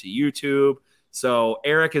publish to YouTube. So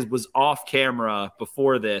Eric was off camera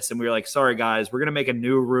before this, and we were like, sorry, guys, we're going to make a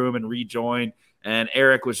new room and rejoin. And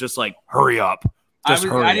Eric was just like, hurry up. I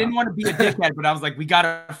didn't want to be a dickhead, but I was like, we got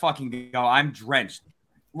to fucking go. I'm drenched.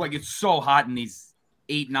 Like, it's so hot in these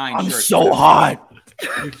 8-9 I'm shirts. so hot.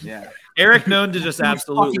 Yeah. Eric known to just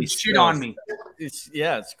absolutely shit on me. It's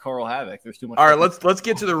Carl Havoc. There's too much. All right, let's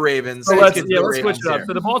get to the Ravens. So let's switch it up.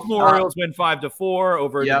 So the Baltimore Orioles win 5-4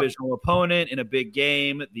 over a divisional opponent in a big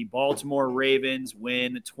game. The Baltimore Ravens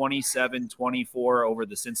win 27-24 over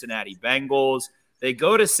the Cincinnati Bengals. They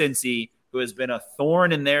go to Cincy, who has been a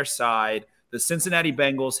thorn in their side. The Cincinnati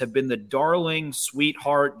Bengals have been the darling,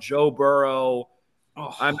 sweetheart Joe Burrow.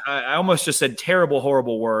 I almost just said terrible,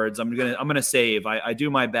 horrible words. I'm gonna save. I do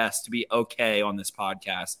my best to be okay on this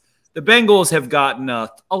podcast. The Bengals have gotten a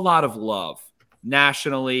lot of love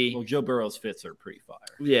nationally. Well, Joe Burrow's fits are pretty fire.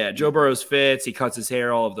 Yeah, Joe Burrow's fits. He cuts his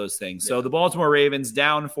hair, all of those things. So the Baltimore Ravens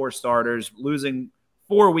down 4 starters, losing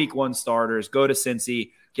 4 week 1 starters, go to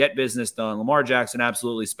Cincy, get business done. Lamar Jackson,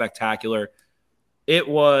 absolutely spectacular. It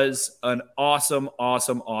was an awesome,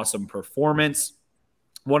 awesome, awesome performance.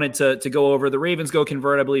 Wanted to go over. The Ravens go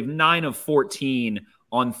convert, I believe, 9 of 14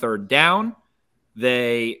 on 3rd down.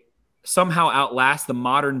 They somehow outlast the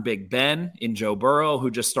modern Big Ben in Joe Burrow,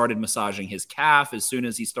 who just started massaging his calf as soon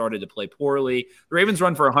as he started to play poorly. The Ravens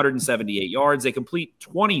run for 178 yards. They complete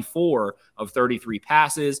 24 of 33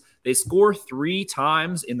 passes. They score 3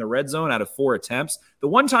 times in the red zone out of 4 attempts. The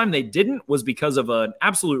one time they didn't was because of an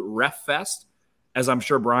absolute ref fest, as I'm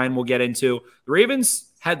sure Brian will get into. The Ravens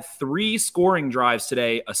had 3 scoring drives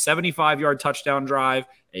today, a 75-yard touchdown drive,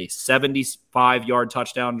 a 75-yard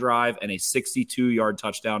touchdown drive, and a 62-yard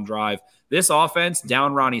touchdown drive. This offense,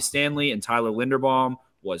 down Ronnie Stanley and Tyler Linderbaum,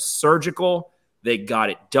 was surgical. They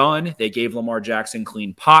got it done. They gave Lamar Jackson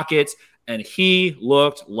clean pockets, and he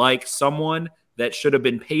looked like someone that should have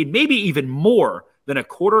been paid maybe even more than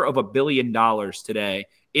 $250 million today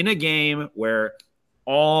in a game where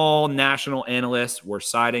all national analysts were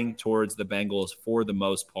siding towards the Bengals for the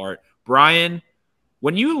most part. Brian,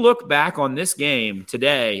 when you look back on this game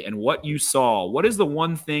today and what you saw, what is the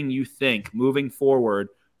one thing you think moving forward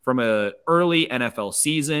from an early NFL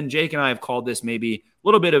season? Jake and I have called this maybe a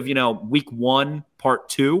little bit of, week 1, part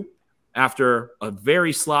 2, after a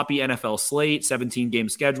very sloppy NFL slate, 17-game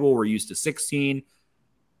schedule. We're used to 16.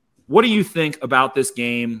 What do you think about this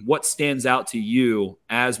game? What stands out to you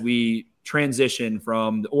as we transition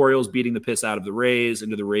from the Orioles beating the piss out of the Rays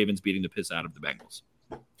into the Ravens beating the piss out of the Bengals?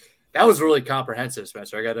 That was really comprehensive,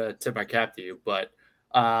 Spencer. I got to tip my cap to you. But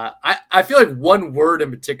I feel like one word in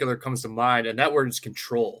particular comes to mind, and that word is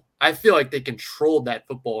control. I feel like they controlled that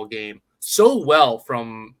football game so well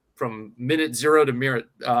from minute 0 to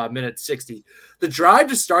minute 60. The drive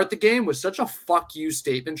to start the game was such a fuck you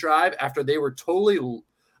statement drive after they were totally,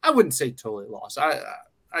 I wouldn't say totally lost.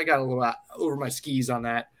 I got a little over my skis on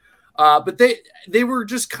that. But they were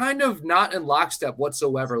just kind of not in lockstep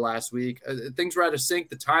whatsoever last week. Things were out of sync.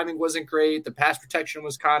 The timing wasn't great. The pass protection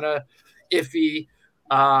was kind of iffy.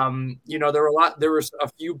 There was a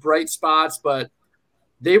few bright spots, but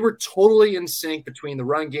they were totally in sync between the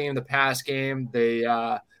run game, the pass game.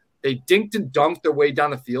 They dinked and dunked their way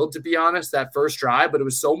down the field, to be honest, that first drive, but it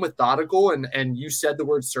was so methodical. And you said the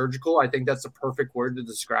word surgical. I think that's the perfect word to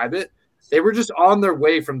describe it. They were just on their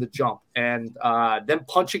way from the jump. And them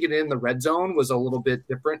punching it in the red zone was a little bit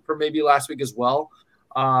different from maybe last week as well.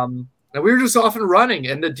 And we were just off and running.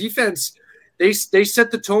 And the defense, they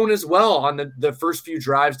set the tone as well on the first few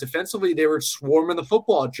drives. Defensively, they were swarming the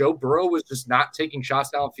football. Joe Burrow was just not taking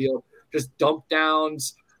shots downfield, just dump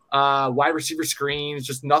downs, wide receiver screens,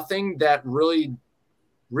 just nothing that really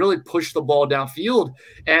pushed the ball downfield.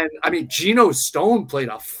 And I mean, Geno Stone played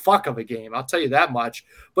a fuck of a game. I'll tell you that much,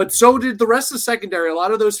 but so did the rest of the secondary. A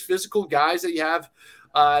lot of those physical guys that you have,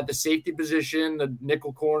 the safety position, the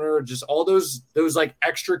nickel corner, just all those like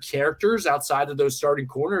extra characters outside of those starting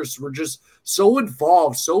corners were just so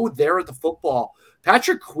involved, so there at the football.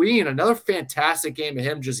 Patrick Queen, another fantastic game of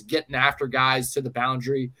him, just getting after guys to the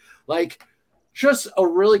boundary. Like, just a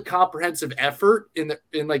really comprehensive effort in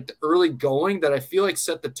like the early going that I feel like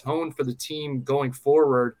set the tone for the team going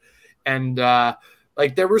forward. And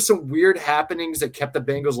like there were some weird happenings that kept the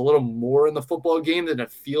Bengals a little more in the football game than I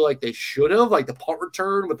feel like they should have. Like the punt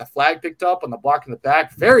return with the flag picked up on the block in the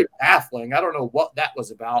back, very baffling. I don't know what that was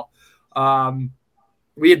about.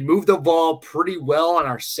 We had moved the ball pretty well on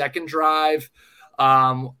our second drive.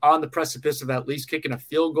 On the precipice of at least kicking a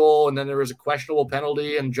field goal. And then there was a questionable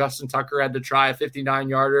penalty and Justin Tucker had to try a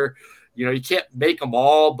 59-yarder. You can't make them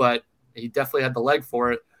all, but he definitely had the leg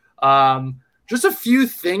for it. Just a few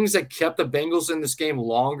things that kept the Bengals in this game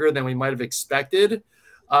longer than we might have expected.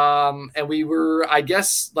 And we were, I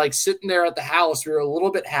guess, like sitting there at the house, we were a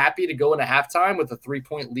little bit happy to go into halftime with a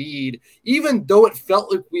 3-point lead, even though it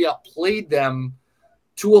felt like we outplayed them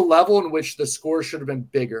to a level in which the score should have been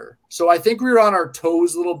bigger. So I think we were on our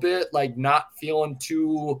toes a little bit, like not feeling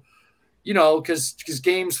too, because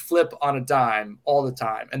games flip on a dime all the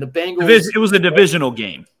time. And the Bengals, it was a divisional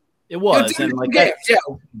game. It was, and like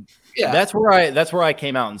yeah. That's where I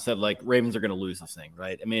came out and said like Ravens are going to lose this thing,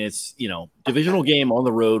 right? I mean, it's divisional game on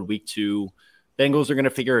the road, week 2. Bengals are going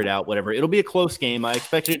to figure it out. Whatever, it'll be a close game. I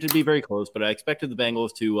expected it to be very close, but I expected the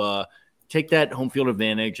Bengals to take that home field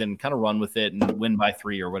advantage and kind of run with it and win by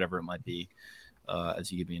 3 or whatever it might be. As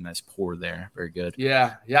you give me a nice pour there. Very good.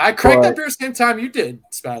 Yeah. I cranked that beer same time you did,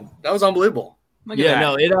 Spen. That was unbelievable.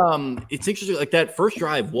 It's interesting. Like that first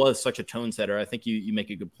drive was such a tone setter. I think you make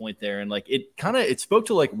a good point there. And like it spoke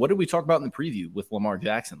to like what did we talk about in the preview with Lamar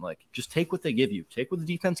Jackson? Like just take what they give you. Take what the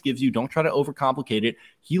defense gives you. Don't try to overcomplicate it.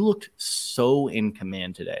 He looked so in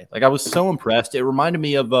command today. Like I was so impressed. It reminded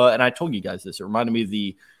me of and I told you guys this, it reminded me of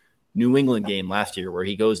the New England game last year where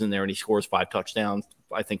he goes in there and he scores 5 touchdowns,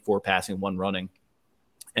 I think 4 passing, 1 running.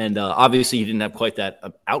 And obviously he didn't have quite that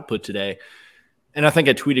output today. And I think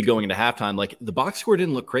I tweeted going into halftime, like the box score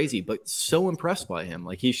didn't look crazy, but so impressed by him.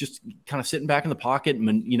 Like he's just kind of sitting back in the pocket,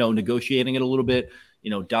 negotiating it a little bit,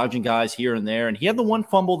 dodging guys here and there. And he had the one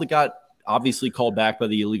fumble that got obviously called back by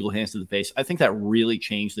the illegal hands to the face. I think that really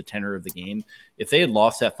changed the tenor of the game. If they had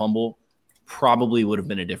lost that fumble, probably would have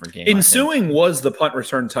been a different game. Ensuing was the punt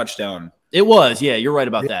return touchdown. It was, yeah, you're right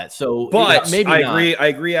about that. So, but maybe I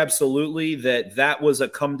agree absolutely that was a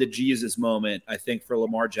come to Jesus moment. I think for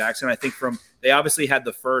Lamar Jackson. I think they obviously had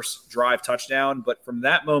the first drive touchdown, but from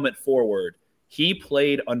that moment forward, he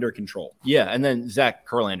played under control. Yeah, and then Zach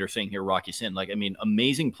Kurlander saying here, Rocky Sin, like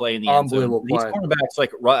amazing play in the end zone. These cornerbacks,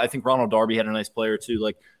 like I think Ronald Darby had a nice play or two.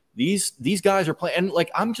 Like these guys are playing, and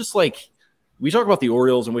like I'm just like. we talk about the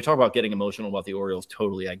Orioles and we talk about getting emotional about the Orioles.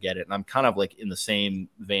 Totally, I get it. And I'm kind of like in the same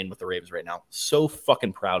vein with the Ravens right now. So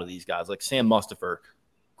fucking proud of these guys. Like Sam Mustipher,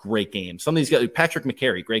 great game. Some of these guys, Patrick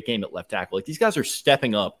McCary, great game at left tackle. Like these guys are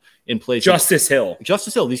stepping up in place. Justice Hill.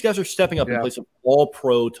 These guys are stepping up in place of all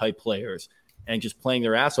pro type players and just playing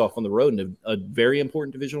their ass off on the road in a very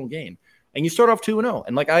important divisional game. And you start off 2-0.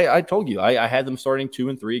 And like I told you, I had them starting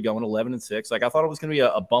 2-3, going 11-6. Like I thought it was going to be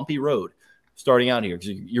a bumpy road starting out here.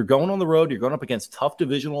 You're going on the road. You're going up against tough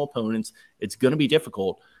divisional opponents. It's going to be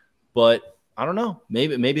difficult. But I don't know.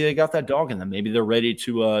 Maybe they got that dog in them. Maybe they're ready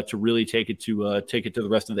to really take it to the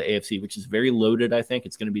rest of the AFC, which is very loaded. I think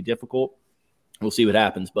it's going to be difficult. We'll see what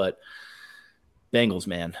happens. But Bengals,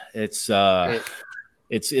 man, it's going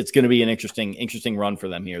to be an interesting run for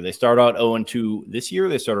them here. They start out 0-2 this year.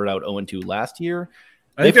 They started out 0-2 last year.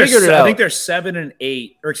 They figured it out. I think they're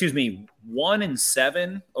 7-8, or excuse me,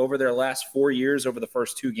 1-7 over their last 4 years over the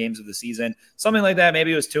first 2 games of the season. Something like that.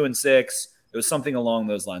 Maybe it was 2-6. It was something along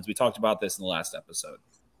those lines. We talked about this in the last episode.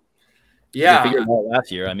 Yeah. They figured it out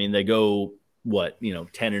last year. I mean, they go,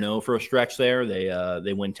 10-0 for a stretch there.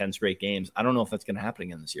 They win 10 straight games. I don't know if that's going to happen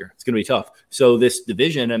again this year. It's going to be tough. So this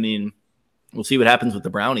division, I mean, we'll see what happens with the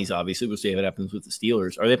Brownies, obviously. We'll see what happens with the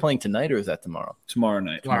Steelers. Are they playing tonight or is that tomorrow? Tomorrow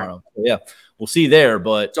night. Tomorrow. Yeah. We'll see there,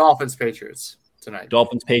 but Dolphins-Patriots tonight.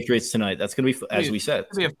 Dolphins-Patriots tonight. That's going to be, as we said,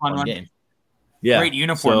 it'll be a fun game. Yeah. Great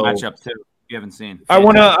uniform matchup, too. You haven't seen. I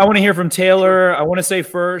want to hear from Taylor. I want to say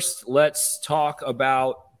first, let's talk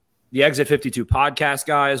about the Exit 52 podcast,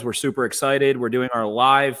 guys. We're super excited. We're doing our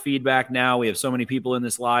live feedback now. We have so many people in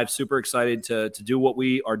this live. Super excited to do what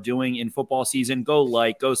we are doing in football season. Go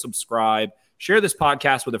like, go subscribe, share this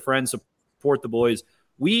podcast with a friend, support the boys.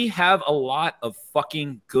 We have a lot of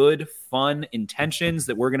fucking good, fun intentions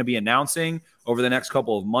that we're going to be announcing over the next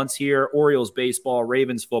couple of months here. Orioles baseball,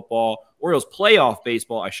 Ravens football, Orioles playoff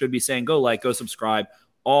baseball. I should be saying go like, go subscribe,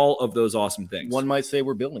 all of those awesome things. One might say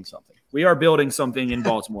we're building something. We are building something in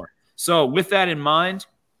Baltimore. So with that in mind,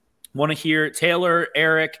 want to hear Taylor,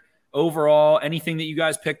 Eric, overall, anything that you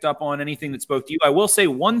guys picked up on, anything that spoke to you. I will say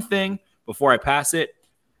one thing before I pass it.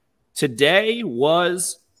 Today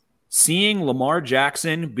was seeing Lamar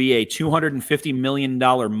Jackson be a $250 million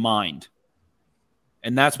mind.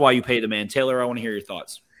 And that's why you pay the man. Taylor, I want to hear your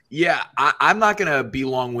thoughts. Yeah, I'm not going to be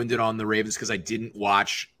long-winded on the Ravens because I didn't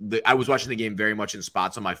watch I was watching the game very much in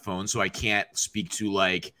spots on my phone, so I can't speak to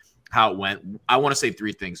like how it went. I want to say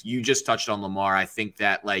 3 things. You just touched on Lamar. I think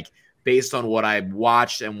that like based on what I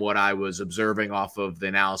watched and what I was observing off of the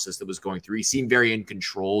analysis that was going through, he seemed very in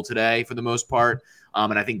control today for the most part.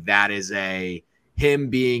 And I think that is him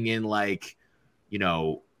being in like,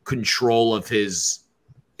 control of his,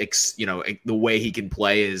 the way he can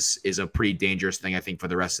play is a pretty dangerous thing, I think, for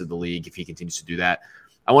the rest of the league if he continues to do that.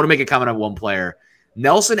 I want to make a comment on one player.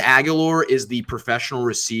 Nelson Aguilar is the professional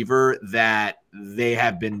receiver that they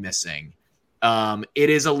have been missing. It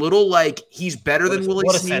is a little like he's better than Willie Snead.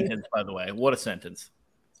 What a sentence, by the way. What a sentence.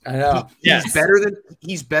 I know.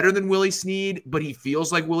 He's better than Willie Snead, but he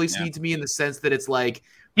feels like Willie Snead to me in the sense that it's like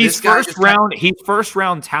he's first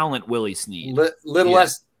round talent. Willie Snead, little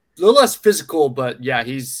less physical, but yeah,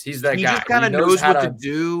 he's that guy. He just kind of knows what to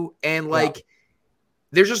do, and like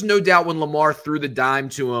there's just no doubt when Lamar threw the dime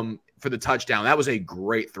to him for the touchdown, that was a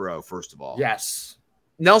great throw. First of all, yes.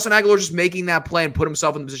 Nelson Aguilar just making that play and put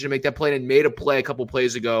himself in the position to make that play and made a play a couple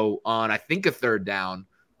plays ago on I think a 3rd down.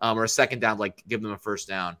 Or a 2nd down, like give them a 1st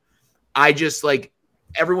down. I just like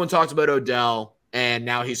everyone talked about Odell, and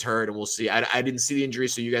now he's hurt, and we'll see. I didn't see the injury,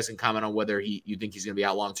 so you guys can comment on whether you think he's going to be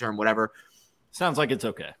out long term, whatever. Sounds like it's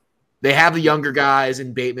okay. They have the younger guys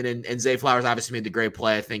in Bateman and Zay Flowers. Obviously made the great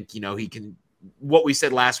play. I think he can. What we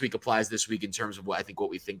said last week applies this week in terms of what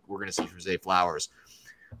we think we're going to see from Zay Flowers.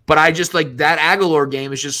 But I just like that Aguilar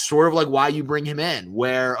game is just sort of like why you bring him in,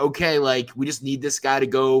 where, okay, like we just need this guy to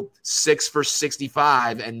go 6 for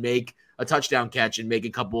 65 and make a touchdown catch and make a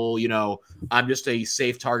couple, I'm just a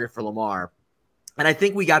safe target for Lamar. And I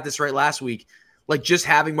think we got this right last week. Like just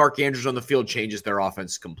having Mark Andrews on the field changes their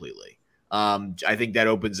offense completely. I think that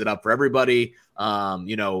opens it up for everybody. I'm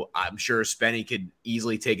sure Spenny could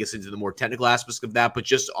easily take us into the more technical aspects of that, but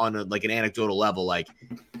just on an anecdotal level, like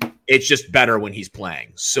it's just better when he's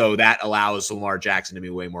playing. So that allows Lamar Jackson to be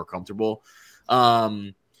way more comfortable.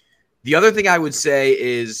 The other thing I would say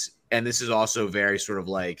is, and this is also very sort of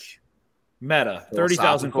like meta,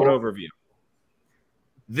 30,000 foot overview.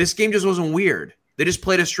 This game just wasn't weird. They just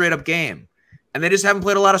played a straight up game. And they just haven't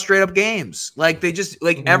played a lot of straight up games. Like they just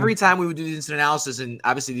every time we would do this analysis, and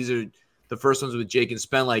obviously these are the first ones with Jake and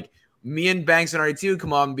Spen, like me and Banks and RT would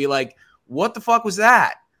come on and be like, what the fuck was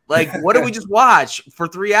that? Like, what did we just watch for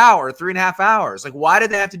 3.5 hours? Like, why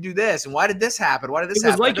did they have to do this? And why did this happen? Why did this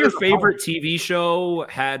happen? It was like your favorite TV show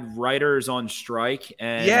had writers on strike,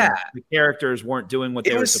 and the characters weren't doing what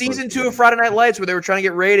they were supposed to. It was season 2 of Friday Night Lights where they were trying to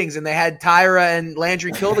get ratings, and they had Tyra and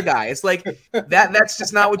Landry kill the guy. It's like that's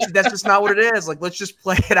just not what that's just not what it is. Like, let's just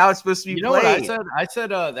play it how it's supposed to be. You know played. what I said?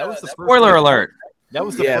 That was the first Spoiler alert. That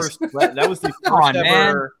was the first. That was the first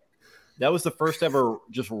ever. That was the first ever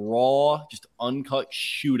just raw, just uncut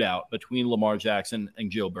shootout between Lamar Jackson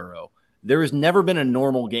and Joe Burrow. There has never been a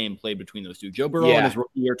normal game played between those two. Joe Burrow in his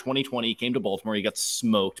rookie year, 2020, came to Baltimore. He got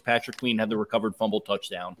smoked. Patrick Queen had the recovered fumble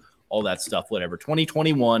touchdown, all that stuff, whatever.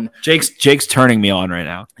 2021. Jake's turning me on right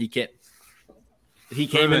now. He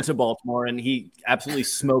came into Baltimore and he absolutely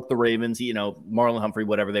smoked the Ravens. Marlon Humphrey,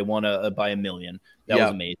 whatever. They won by $1 million. That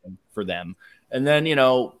was amazing for them. And then,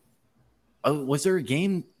 was there a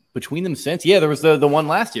game between them since? Yeah, there was the one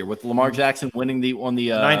last year with Lamar Jackson winning the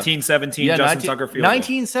 1917 Justin Tucker field.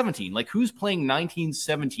 1917. Like, who's playing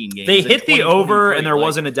 1917 games? They hit the over, and there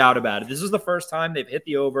wasn't a doubt about it. This is the first time they've hit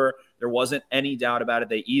the over. There wasn't any doubt about it.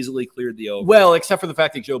 They easily cleared the over. Well, except for the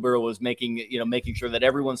fact that Joe Burrow was making sure that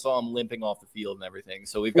everyone saw him limping off the field and everything.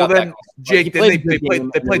 So we've got that. Jake, they played the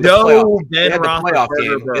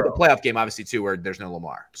playoff game, obviously, too, where there's no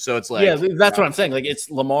Lamar. So it's like, that's what I'm saying. Like, it's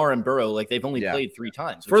Lamar and Burrow. Like, they've only played 3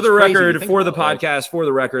 times. For the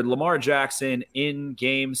record, Lamar Jackson in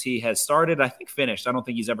games he has started, I think finished. I don't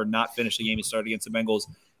think he's ever not finished a game he started against the Bengals.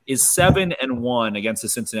 Is 7-1 against the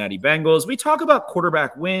Cincinnati Bengals. We talk about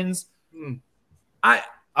quarterback wins.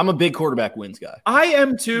 I'm a big quarterback wins guy. I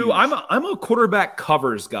am too. I'm a quarterback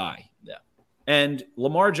covers guy. Yeah. And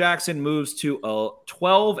Lamar Jackson moves to a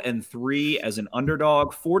 12-3 as an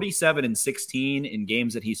underdog, 47-16 in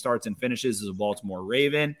games that he starts and finishes as a Baltimore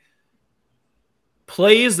Raven.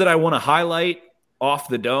 Plays that I want to highlight off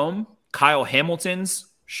the dome: Kyle Hamilton's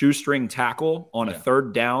shoestring tackle on a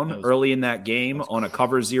third down early in that game on a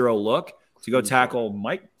cover 0 look to go tackle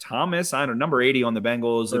Mike Thomas, I don't know, number 80 on the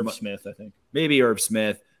Bengals. Irv Smith, I think. Maybe Irv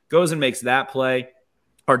Smith. Goes and makes that play.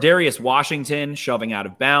 Ardarius Washington shoving out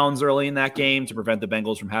of bounds early in that game to prevent the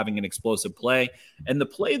Bengals from having an explosive play. And the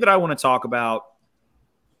play that I want to talk about,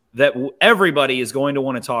 that everybody is going to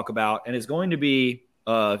want to talk about, and is going to be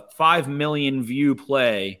a 5 million view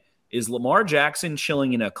play, is Lamar Jackson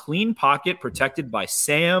chilling in a clean pocket protected by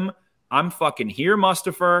Sam. I'm fucking here,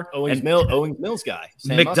 Mustapher. Owings Mills guy.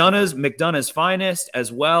 Sam McDonough's finest,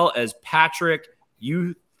 as well as Patrick.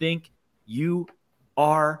 You think you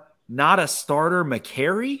are not a starter,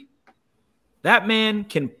 McCary? That man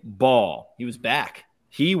can ball. He was back.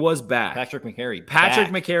 Patrick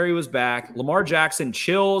McCary was back. Lamar Jackson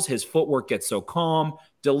chills. His footwork gets so calm.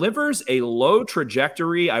 Delivers a low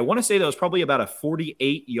trajectory. I want to say that was probably about a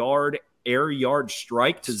 48-yard air yard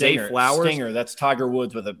strike to Zay Flowers. Stinger. That's Tiger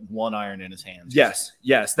Woods with a 1 iron in his hands.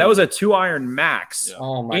 Yes. That was a 2 iron max. Yeah.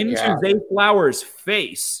 Oh my into God. Zay Flowers'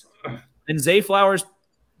 face. And Zay Flowers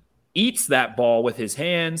eats that ball with his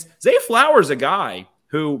hands. Zay Flowers, a guy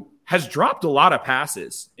who has dropped a lot of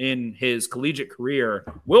passes in his collegiate career,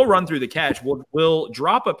 will run through the catch, will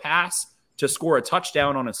drop a pass to score a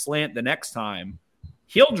touchdown on a slant the next time.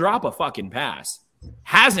 He'll drop a fucking pass.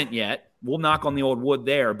 Hasn't yet. We'll knock on the old wood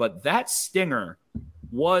there. But that stinger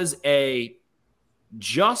was a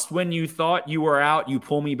just when you thought you were out, you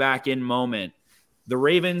pull me back in moment. The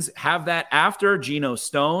Ravens have that after Geno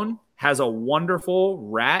Stone has a wonderful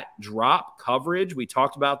rat drop coverage. We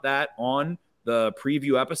talked about that on the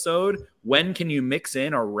preview episode. When can you mix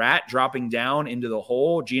in a rat dropping down into the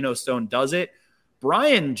hole? Geno Stone does it.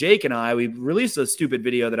 Brian, Jake, and I, we released a stupid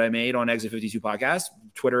video that I made on Exit 52 Podcast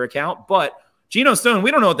Twitter account. But Geno Stone,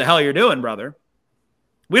 we don't know what the hell you're doing, brother.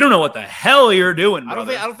 We don't know what the hell you're doing,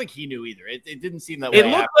 brother. I don't think he knew either. It didn't seem that way. It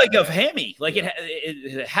looked like a hammy. Like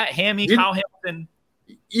it had hammy, Kyle Hamilton.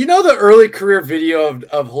 You know the early career video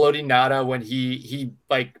of Haloti Ngata when he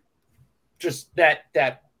like just that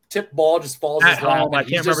tip ball just falls his lap. I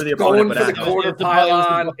can't remember the going opponent, for the quarter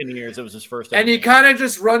pylon. It was his first. And he kind of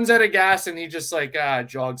just runs out of gas and he just like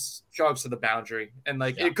jogs to the boundary. And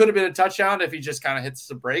like it could have been a touchdown if he just kind of hits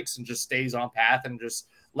the brakes and just stays on path and just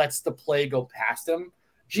lets the play go past him.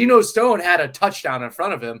 Geno Stone had a touchdown in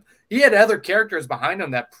front of him. He had other characters behind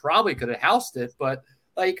him that probably could have housed it, but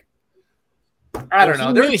like I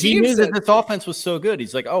don't know. He knew that this offense was so good.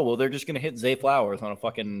 He's like, oh well, they're just going to hit Zay Flowers on a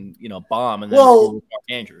fucking bomb, and then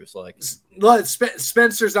Andrews like.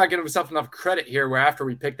 Spencer's not giving himself enough credit here. Where after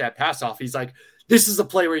we picked that pass off, he's like, "This is a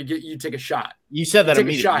play where you take a shot." You said that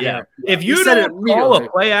immediately. Yeah. If you don't call a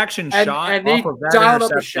play action shot off of that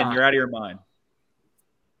interception, you're out of your mind.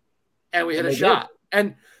 And we hit a shot,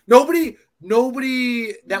 and nobody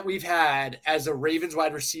nobody that we've had as a Ravens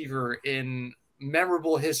wide receiver in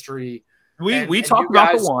memorable history. We talked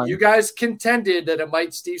about the one. You guys contended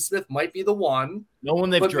that Steve Smith might be the one. No one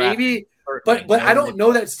they've but drafted. Maybe, but I don't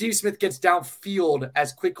know that Steve Smith gets downfield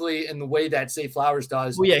as quickly in the way that Zay Flowers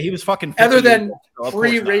does. Well, yeah, he was fucking. Other than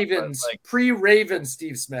pre-Ravens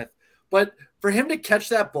Steve Smith. But for him to catch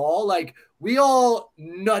that ball, like we all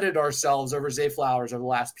nutted ourselves over Zay Flowers over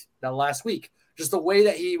the last week. Just the way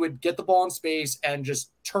that he would get the ball in space and just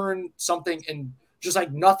turn something and just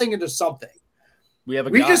like nothing into something.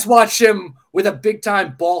 We just watched him with a big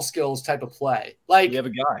time ball skills type of play. Like we have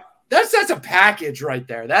a guy. That's a package right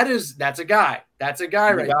there. That's a guy. That's a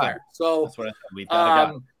guy right there. So that's what I said. We've got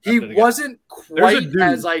a guy.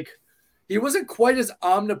 He wasn't quite as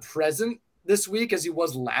omnipresent this week as he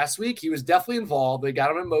was last week. He was definitely involved. They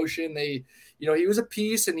got him in motion. He was a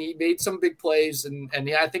piece and he made some big plays and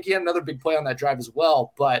I think he had another big play on that drive as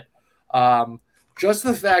well. But just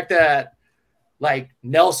the fact that like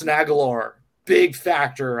Nelson Aguilar, big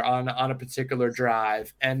factor on a particular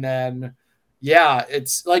drive, and then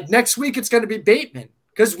it's like next week it's going to be Bateman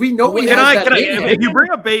because we know if you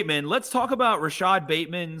bring up Bateman, let's talk about Rashad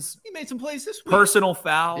Bateman's. He made some plays this week. Personal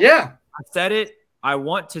foul. Yeah, I said it. I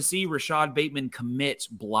want to see Rashad Bateman commit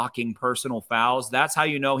blocking personal fouls. That's how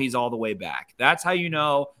you know he's all the way back. That's how you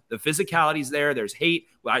know the physicality's there. There's hate.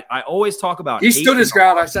 I always talk about. He stood his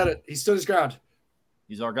ground. I said it. He stood his ground.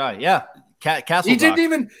 He's our guy. Yeah. Castle. He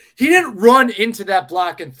didn't run into that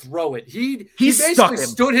block and throw it. He basically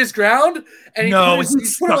stood his ground and he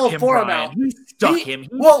put a little forearm out. He stuck him.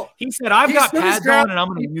 He said, "I've got pads on and I'm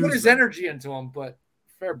going to use." He put his energy into him, but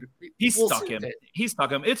he stuck him. He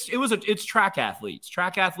stuck him. It's track athletes.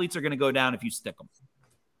 Track athletes are going to go down if you stick them.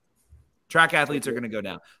 Track athletes are going to go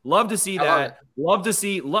down. Love to see that. Love to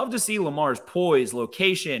see Lamar's poise,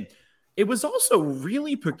 location. It was also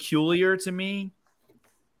really peculiar to me.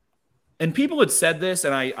 And people had said this,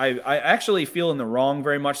 and I actually feel in the wrong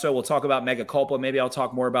very much so. We'll talk about mega culpa. Maybe I'll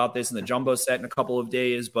talk more about this in the jumbo set in a couple of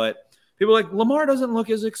days. But people are like, Lamar doesn't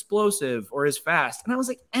look as explosive or as fast. And I was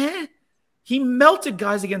like, he melted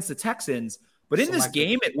guys against the Texans. But in this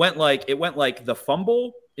game, it went like the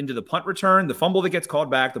fumble into the punt return, the fumble that gets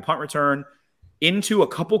called back, the punt return into a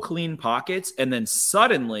couple clean pockets, and then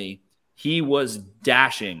suddenly he was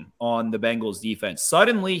dashing on the Bengals defense.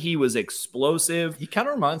 Suddenly, he was explosive. He kind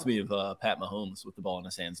of reminds me of Pat Mahomes with the ball in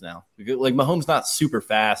his hands now. Like, Mahomes not super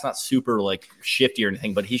fast, not super, like, shifty or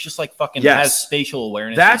anything, but he's just, like, fucking has spatial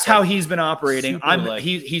awareness. That's how he's been operating.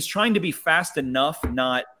 He's trying to be fast enough,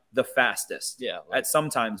 not the fastest at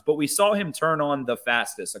sometimes. But we saw him turn on the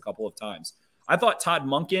fastest a couple of times. I thought Todd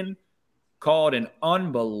Monken called an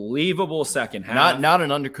unbelievable second half. Not an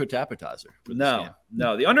undercooked appetizer. No.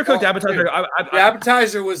 The undercooked appetizer. The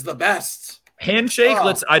appetizer was the best. Handshake.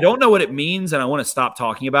 I don't know what it means, and I want to stop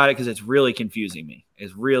talking about it because it's really confusing me.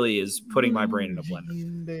 It really is putting my brain in a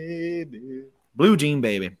blender. Blue jean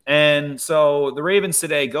baby. And so the Ravens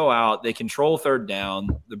today go out. They control third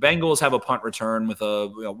down. The Bengals have a punt return with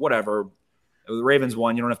whatever. The Ravens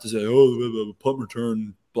won. You don't have to say, the punt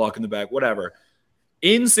return block in the back, whatever.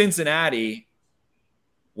 In Cincinnati,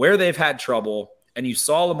 where they've had trouble, and you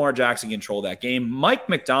saw Lamar Jackson control that game, Mike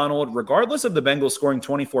McDonald, regardless of the Bengals scoring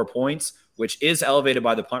 24 points, which is elevated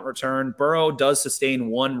by the punt return, Burrow does sustain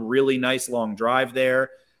one really nice long drive there.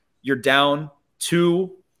 You're down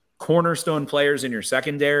 2 cornerstone players in your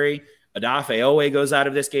secondary. Odafe Owe goes out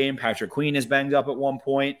of this game. Patrick Queen is banged up at one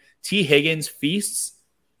point. T. Higgins feasts,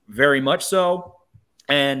 very much so.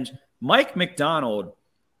 And Mike McDonald,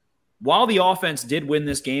 while the offense did win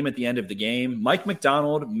this game at the end of the game, Mike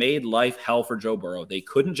McDonald made life hell for Joe Burrow. They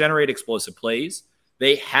couldn't generate explosive plays.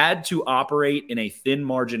 They had to operate in a thin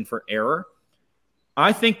margin for error.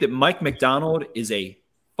 I think that Mike McDonald is a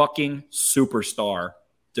fucking superstar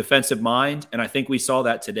defensive mind, and I think we saw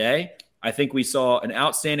that today. I think we saw an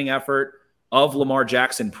outstanding effort of Lamar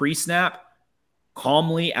Jackson pre-snap,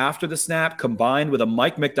 calmly after the snap, combined with a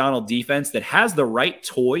Mike McDonald defense that has the right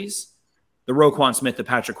toys. The Roquan Smith, the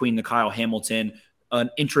Patrick Queen, the Kyle Hamilton, an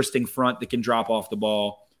interesting front that can drop off the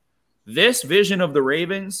ball. This vision of the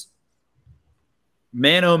Ravens,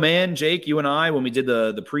 man, oh man, Jake, you and I, when we did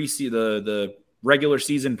the regular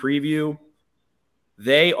season preview,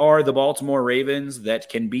 they are the Baltimore Ravens that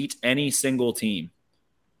can beat any single team,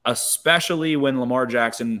 especially when Lamar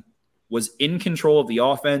Jackson was in control of the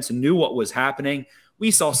offense and knew what was happening. We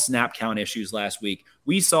saw snap count issues last week.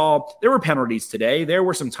 We saw there were penalties today. There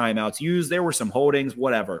were some timeouts used. There were some holdings,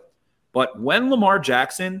 whatever. But when Lamar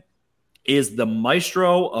Jackson is the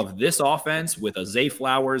maestro of this offense with a Zay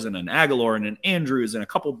Flowers and an Aguilar and an Andrews and a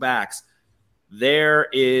couple backs, there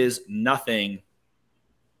is nothing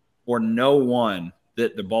or no one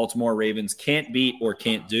that the Baltimore Ravens can't beat or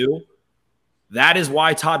can't do. That is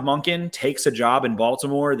why Todd Monken takes a job in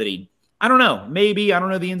Baltimore that I don't know, maybe, I don't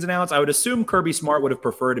know the ins and outs. I would assume Kirby Smart would have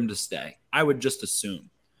preferred him to stay. I would just assume.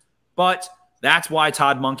 But that's why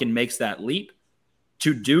Todd Monken makes that leap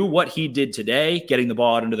to do what he did today, getting the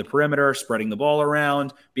ball out into the perimeter, spreading the ball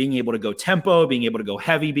around, being able to go tempo, being able to go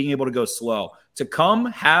heavy, being able to go slow. To come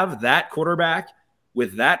have that quarterback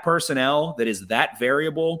with that personnel that is that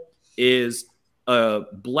variable is a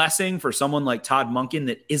blessing for someone like Todd Monken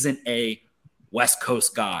that isn't a West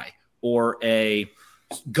Coast guy or a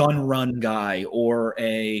gun run guy or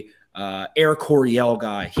a Air Coryell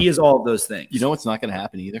guy. He is all of those things. You know what's not going to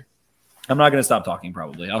happen either? I'm not going to stop talking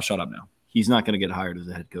probably. I'll shut up now. He's not going to get hired as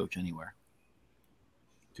a head coach anywhere.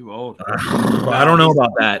 Too old. I don't know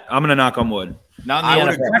about that. I'm going to knock on wood. Not in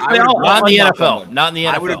the NFL. Not in the NFL. Not in the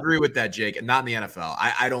NFL. I would agree with that, Jake. Not in the NFL.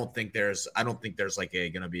 I don't think there's like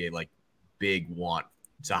going to be a like big want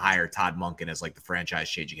to hire Todd Monken as like the franchise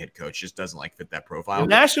changing head coach. Just doesn't like fit that profile.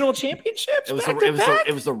 National championships. It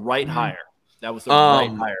was the right hire. That was the right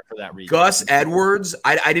hire for that reason. Gus Edwards.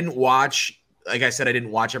 I didn't watch. Like I said, I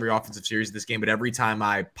didn't watch every offensive series of this game, but every time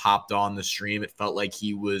I popped on the stream, it felt like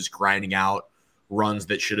he was grinding out runs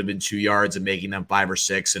that should have been 2 yards and making them 5 or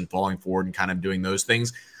 6 and falling forward and kind of doing those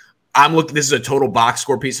things. This is a total box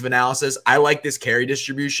score piece of analysis. I like this carry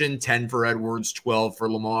distribution, 10 for Edwards, 12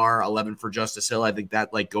 for Lamar, 11 for Justice Hill. I think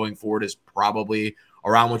that like going forward is probably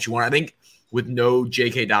around what you want. I think with no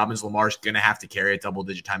J.K. Dobbins, Lamar's going to have to carry it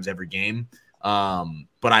double-digit times every game.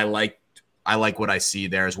 But I like what I see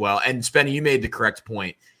there as well. And Spenny, you made the correct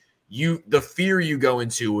point. The fear you go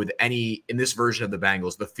into with in this version of the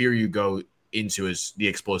Bengals, the fear you go into is the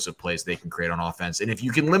explosive plays they can create on offense. And if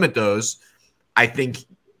you can limit those, I think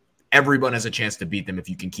everyone has a chance to beat them if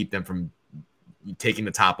you can keep them from taking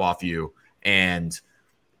the top off you and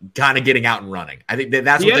kind of getting out and running. I think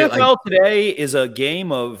that's the what NFL today is a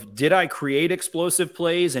game of, did I create explosive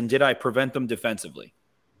plays and did I prevent them defensively?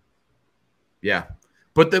 Yeah.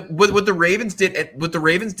 But what the Ravens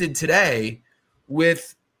did today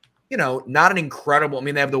with, not an incredible, I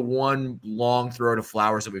mean, they have the one long throw to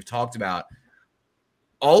Flowers that we've talked about.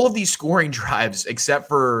 All of these scoring drives, except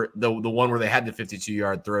for the one where they had the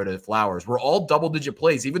 52-yard throw to Flowers, were all double-digit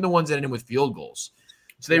plays, even the ones that ended with field goals.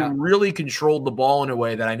 So they really controlled the ball in a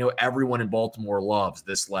way that I know everyone in Baltimore loves.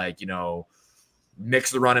 This,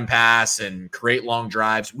 mix the run and pass and create long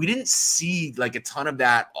drives. We didn't see, a ton of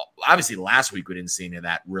that. Obviously, last week we didn't see any of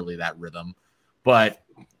that rhythm. But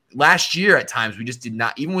last year at times we just did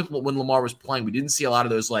not, even when Lamar was playing, we didn't see a lot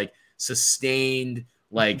of those, sustained,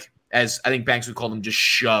 as I think Banks would call them, just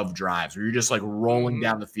shove drives where you're just rolling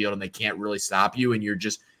down the field and they can't really stop you. And you're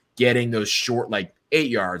just getting those short, 8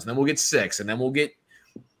 yards, and then we'll get 6, and then we'll get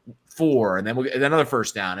 4, and then we'll get another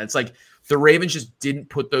first down. And it's the Ravens just didn't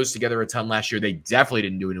put those together a ton last year. They definitely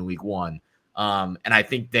didn't do it in week 1. And I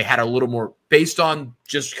think they had a little more, based on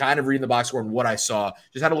just kind of reading the box score and what I saw,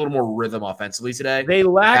 just had a little more rhythm offensively today. They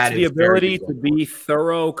lacked the ability to be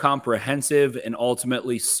thorough, comprehensive, and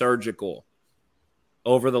ultimately surgical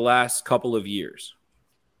over the last couple of years.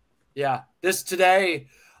 Yeah. This today,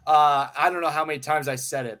 I don't know how many times I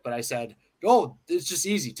said it, but I said, it's just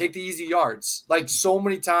easy. Take the easy yards. So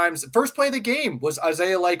many times. First play of the game was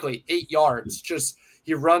Isaiah Likely, 8 yards. Just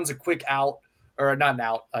he runs a quick out, or not an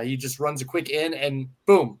out. He just runs a quick in and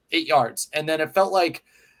boom, 8 yards. And then it felt like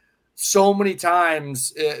so many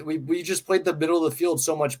times we just played the middle of the field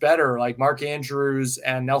so much better. Mark Andrews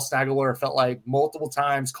and Nelson Aguilar felt like multiple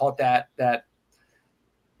times caught that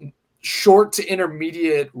short to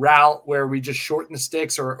intermediate route where we just shortened the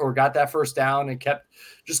sticks or got that first down and kept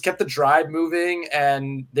the drive moving.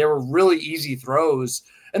 And they were really easy throws.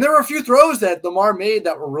 And there were a few throws that Lamar made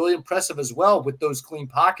that were really impressive as well, with those clean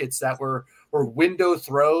pockets that were window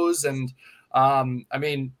throws. And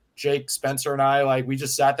Jake Spencer and I, we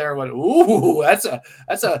just sat there and went, ooh, that's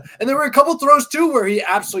a, and there were a couple throws too, where he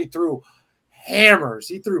absolutely threw hammers.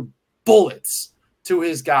 He threw bullets to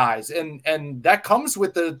his guys. And that comes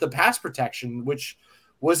with the pass protection, which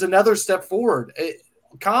was another step forward.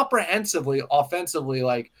 Comprehensively,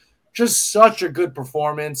 offensively, just such a good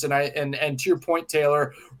performance. And to your point,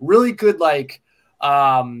 Taylor, really good,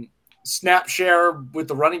 snap share with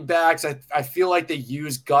the running backs. I feel like they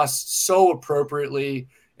use Gus so appropriately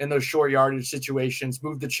in those short yardage situations,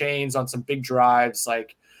 move the chains on some big drives,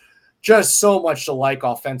 just so much to like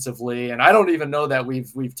offensively. And I don't even know that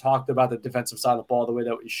we've talked about the defensive side of the ball the way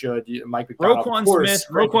that we should. Mike McDonald,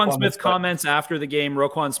 Roquan Smith comments after the game.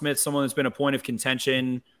 Roquan Smith, someone that's been a point of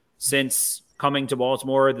contention since coming to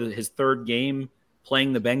Baltimore, his third game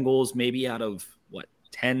playing the Bengals, maybe out of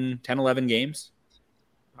 10, 11 games?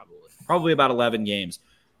 probably about 11 games.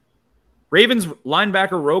 Ravens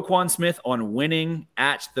linebacker Roquan Smith on winning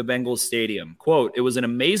at the Bengals stadium. Quote, "It was an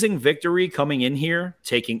amazing victory coming in here,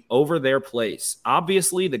 taking over their place.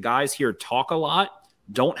 Obviously, the guys here talk a lot,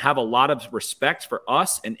 don't have a lot of respect for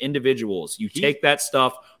us and individuals. You take that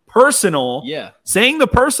stuff personal." Yeah. Saying the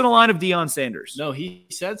personal line of Deion Sanders. No, he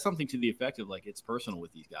said something to the effect of like, it's personal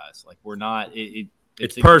with these guys. Like, we're not.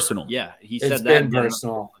 It's personal. Yeah, he It's said been that.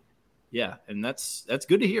 personal. Yeah, and that's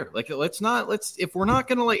good to hear. Like, if we're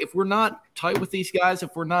not tight with these guys,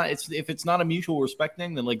 if it's not a mutual respect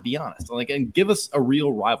thing, then like be honest, like, and give us a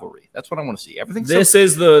real rivalry. That's what I want to see. This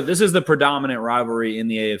is the predominant rivalry in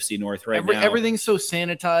the AFC North now. Everything's so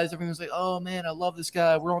sanitized. Everything's like, oh man, I love this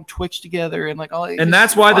guy. We're on Twitch together, and like, and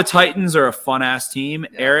that's why the Titans are a fun ass team.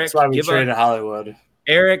 Yeah, Eric, That's why we traded Hollywood.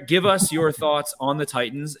 Eric, give us your thoughts on the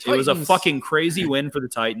Titans. It was a fucking crazy win for the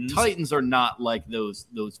Titans. Titans are not like those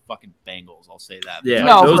fucking Bengals. I'll say that. Yeah,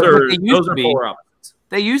 No, those but are they used to be. polar opposites.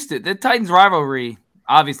 They used to. The Titans rivalry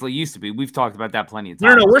obviously used to be. We've talked about that plenty of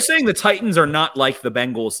times. No, we're saying the Titans are not like the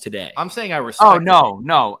Bengals today. I'm saying I respect. Oh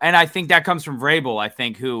no, and I think that comes from Vrabel. I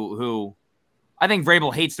think I think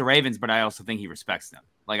Vrabel hates the Ravens, but I also think he respects them.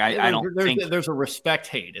 Like I don't think there's a respect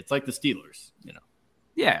hate. It's like the Steelers,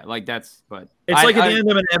 Yeah, like that's. But it's like at the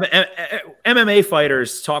end of an MMA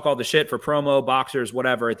fighters talk all the shit for promo, boxers,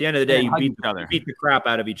 whatever. At the end of the day, you beat the crap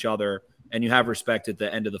out of each other, and you have respect at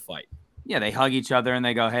the end of the fight. Yeah, they hug each other and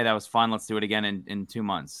they go, "Hey, that was fun. Let's do it again in 2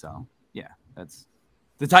 months." So yeah, that's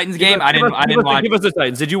the Titans game. I didn't watch. Give us the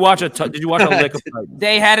Titans. Did you watch a lick of Titans?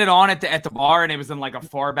 They had it on at the bar, and it was in like a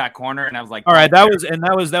far back corner, and I was like, "All right, that was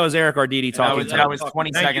Eric Arditi talking." That was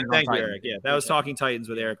 20 seconds. Thank you, Eric. Yeah, that was talking Titans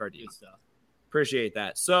with Eric Arditi. Appreciate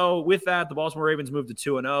that. So with that, the Baltimore Ravens moved to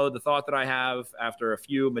 2-0. The thought that I have after a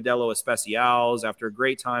few Modelo Especials, after a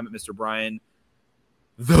great time at Mr. Brian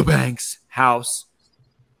the Banks' house,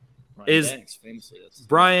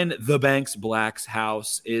 Brian the Banks Black's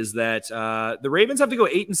house is that the Ravens have to go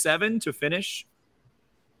 8-7 to finish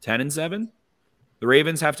 10-7. The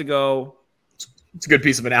Ravens have to go. It's a good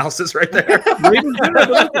piece of analysis right there. Ravens have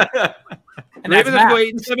to go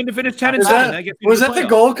 8-7 to finish 10-7. Was that the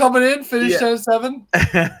goal coming in? Finish 10-7.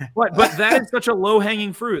 But that is such a low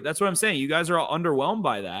hanging fruit. That's what I'm saying. You guys are all underwhelmed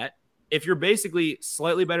by that. If you're basically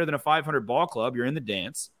slightly better than a 500 ball club, you're in the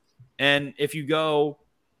dance. And if you go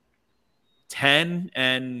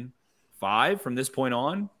 10-5 from this point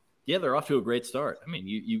on, yeah, they're off to a great start. I mean,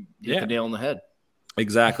 you hit the nail on the head.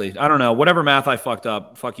 Exactly. I don't know. Whatever math I fucked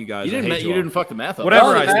up, fuck you guys. You didn't fuck the math up.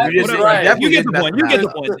 Whatever I said. You get the point. You get the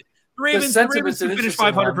point. The Ravens could finish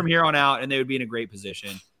 500 one. from here on out, and they would be in a great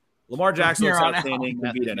position. Lamar Jackson looks outstanding.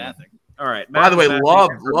 We beat anything. All right. By the way,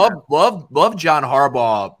 love John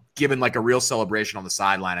Harbaugh giving like a real celebration on the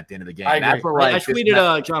sideline at the end of the game. I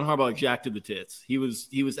tweeted John Harbaugh jacked to the tits. He was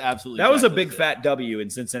absolutely. That was a big fat W in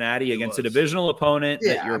Cincinnati against a divisional opponent.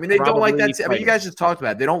 Yeah, I mean they don't like that. I mean, you guys just talked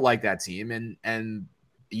about it. They don't like that team, and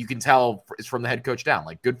you can tell it's from the head coach down.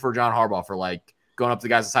 Like, good for John Harbaugh for like going up to the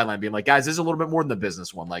guys on the sideline, being like, guys, this is a little bit more than the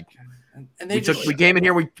business one. Like, and we came in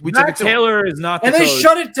here, we took it. Taylor is not, and they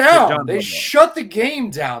shut it down. They shut the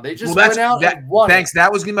game down. They just went out and won. Thanks.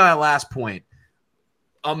 That was gonna be my last point.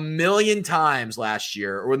 A million times last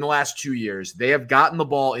year, or in the last 2 years, they have gotten the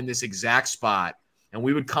ball in this exact spot, and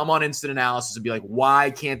we would come on instant analysis and be like,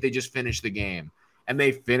 why can't they just finish the game? And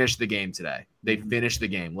they finished the game today. They finished the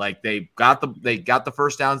game. Like, they got the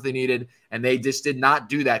first downs they needed, and they just did not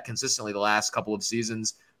do that consistently the last couple of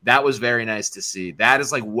seasons. That was very nice to see. That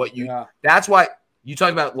is like what that's why you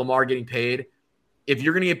talk about Lamar getting paid. If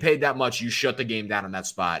you're going to get paid that much, you shut the game down in that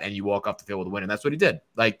spot and you walk off the field with a win. And that's what he did.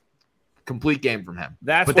 Like, complete game from him.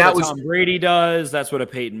 That's what Tom Brady does. That's what a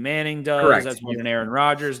Peyton Manning does. Correct. That's what an Aaron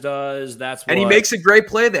Rodgers does. And he makes a great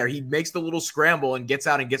play there. He makes the little scramble and gets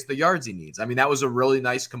out and gets the yards he needs. I mean, that was a really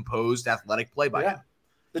nice, composed, athletic play by him.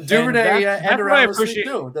 The Duvernay end around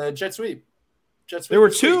the jet sweep. There were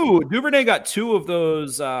two. Duvernay got two of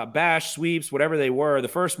those bash sweeps, whatever they were. The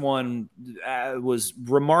first one was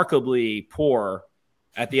remarkably poor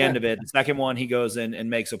at the end of it. The second one, he goes in and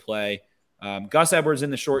makes a play. Gus Edwards in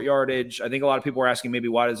the short yardage. I think a lot of people were asking maybe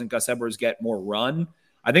why doesn't Gus Edwards get more run?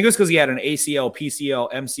 I think it's because he had an ACL,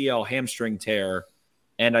 PCL, MCL hamstring tear.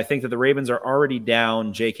 And I think that the Ravens are already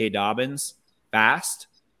down J.K. Dobbins fast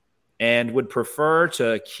and would prefer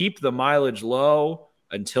to keep the mileage low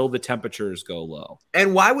until the temperatures go low.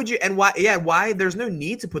 And why would you? And why? There's no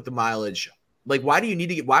need to put the mileage. Like, why do you need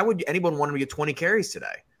to get? Why would anyone want him to get 20 carries today?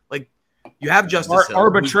 Like, you have Justice Hill.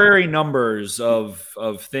 Arbitrary numbers of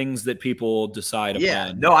things that people decide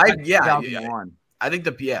upon. No, I think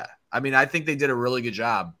I mean, I think they did a really good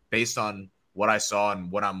job based on what I saw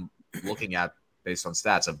and what I'm looking at based on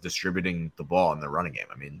stats of distributing the ball in the running game.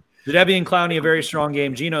 I mean, Jadeveon Clowney, a very strong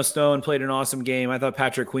game. Geno Stone played an awesome game. I thought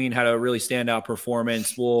Patrick Queen had a really standout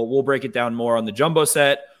performance. We'll break it down more on the jumbo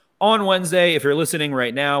set on Wednesday. If you're listening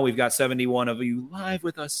right now, we've got 71 of you live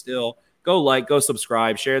with us still. Go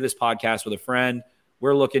subscribe, share this podcast with a friend.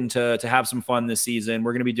 We're looking to have some fun this season.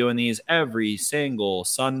 We're going to be doing these every single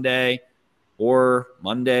Sunday or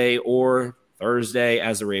Monday or Thursday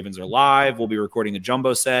as the Ravens are live. We'll be recording the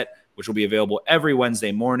jumbo set, which will be available every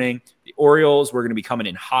Wednesday morning. The Orioles, we're going to be coming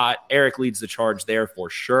in hot. Eric leads the charge there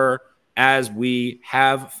for sure. As we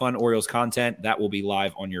have fun Orioles content, that will be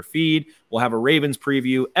live on your feed. We'll have a Ravens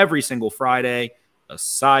preview every single Friday,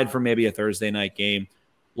 aside from maybe a Thursday night game.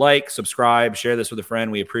 Like, subscribe, share this with a friend.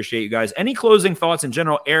 We appreciate you guys. Any closing thoughts in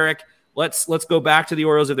general? Eric, let's go back to the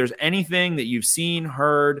Orioles. If there's anything that you've seen,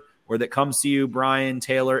 heard, or that comes to you, Brian,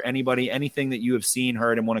 Taylor, anybody, anything that you have seen,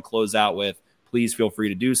 heard, and want to close out with, please feel free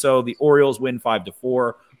to do so. The Orioles win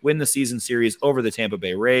 5-4, win the season series over the Tampa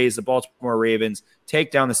Bay Rays. The Baltimore Ravens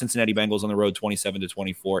take down the Cincinnati Bengals on the road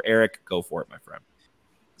 27-24. Eric, go for it, my friend.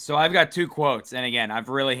 So I've got two quotes. And again, I've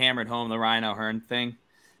really hammered home the Ryan O'Hearn thing.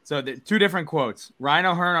 So two different quotes. Ryan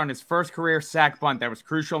O'Hearn on his first career sack bunt that was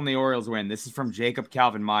crucial in the Orioles win. This is from Jacob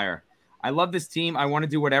Calvin Meyer. I love this team. I want to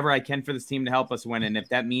do whatever I can for this team to help us win. And if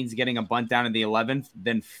that means getting a bunt down in the 11th,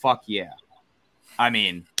 then fuck yeah. I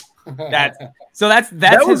mean, that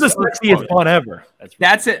was the sexiest bunt ever.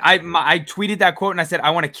 That's it. I tweeted that quote and I said, I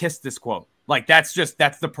want to kiss this quote. Like, that's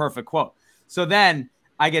the perfect quote. So then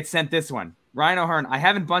I get sent this one. Ryan O'Hearn, I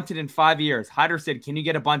haven't bunted in 5 years. Hyder said, can you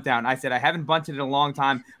get a bunt down? I said, I haven't bunted in a long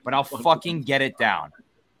time, but I'll fucking get it down.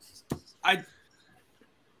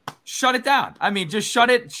 Shut it down. I mean, just shut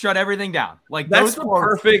everything down. Like, that's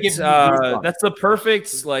the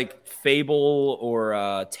perfect like fable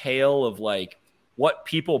or tale of like what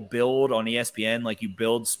people build on ESPN. Like, you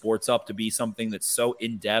build sports up to be something that's so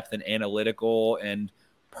in-depth and analytical and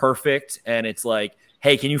perfect. And it's like,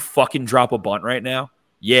 hey, can you fucking drop a bunt right now?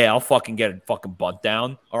 Yeah, I'll fucking get a fucking bunt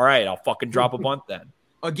down. All right, I'll fucking drop a bunt then.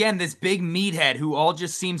 Again, this big meathead who all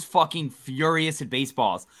just seems fucking furious at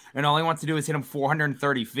baseballs, and all he wants to do is hit him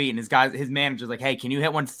 430 feet. And his manager's like, "Hey, can you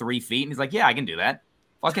hit one 3 feet?" And he's like, "Yeah, I can do that.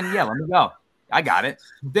 Fucking yeah, let me go. I got it."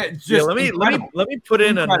 Let me put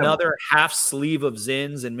in another half sleeve of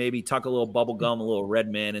Zins and maybe tuck a little bubble gum, a little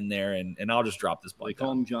red man in there, and I'll just drop this bunt. We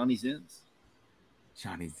call him Johnny Zins.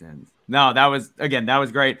 Johnny Zins. No, that was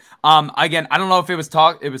great. Again, I don't know if it was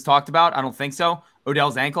talked about. I don't think so.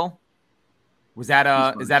 Odell's ankle. Is that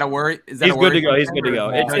a worry? He's good to go. He's good to go.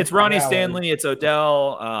 It's Ronnie Stanley. It's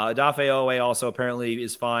Odell. Adafe Owe also apparently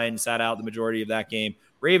is fine. Sat out the majority of that game.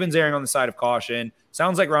 Ravens erring on the side of caution.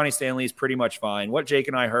 Sounds like Ronnie Stanley is pretty much fine. What Jake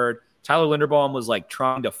and I heard, Tyler Linderbaum was like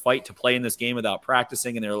trying to fight to play in this game without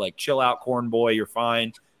practicing, and they're like, "Chill out, corn boy, you're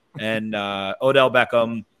fine." And Odell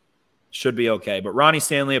Beckham should be okay. But Ronnie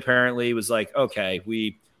Stanley apparently was like, okay,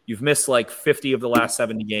 you've missed like 50 of the last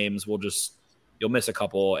 70 games. You'll miss a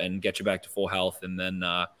couple and get you back to full health. And then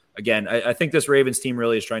again, I think this Ravens team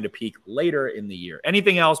really is trying to peak later in the year.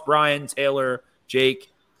 Anything else, Brian, Taylor,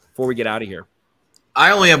 Jake, before we get out of here?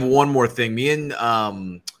 I only have one more thing. Me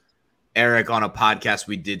and Eric on a podcast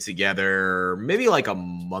we did together maybe like a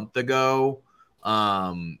month ago.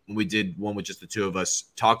 We did one with just the two of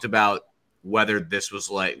us, talked about whether this was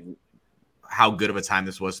like how good of a time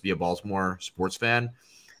this was to be a Baltimore sports fan.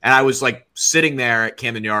 And I was like sitting there at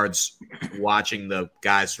Camden Yards watching the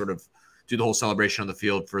guys sort of do the whole celebration on the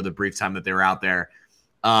field for the brief time that they were out there.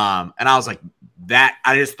 And I was like,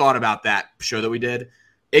 I just thought about that show that we did.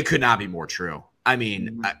 It could not be more true. I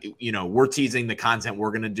mean, we're teasing the content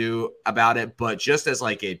we're going to do about it, but just as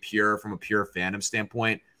like from a pure fandom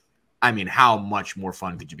standpoint, I mean, how much more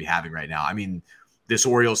fun could you be having right now? I mean, this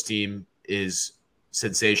Orioles team is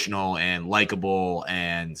sensational and likable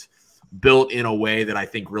and built in a way that I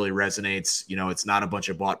think really resonates. It's not a bunch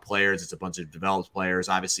of bought players. It's a bunch of developed players,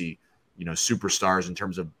 obviously, superstars in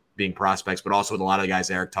terms of being prospects, but also with a lot of the guys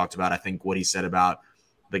Eric talked about. I think what he said about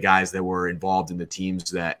the guys that were involved in the teams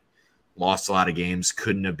that lost a lot of games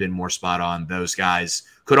couldn't have been more spot on. Those guys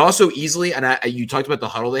could also easily, and you talked about the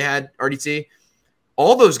huddle they had, RDT,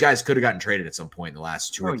 all those guys could have gotten traded at some point in the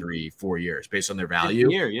last 2 or 3, 4 years based on their value.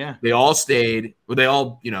 Yeah. They all stayed. They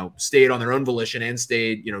all, stayed on their own volition and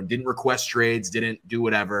stayed, didn't request trades, didn't do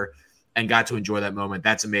whatever, and got to enjoy that moment.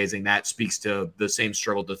 That's amazing. That speaks to the same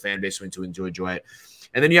struggle the fan base went to enjoy it.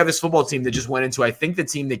 And then you have this football team that just went into, I think, the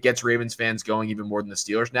team that gets Ravens fans going even more than the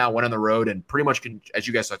Steelers now, went on the road and pretty much, as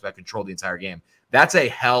you guys talked about, controlled the entire game. That's a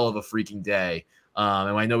hell of a freaking day.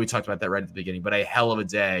 And I know we talked about that right at the beginning, but a hell of a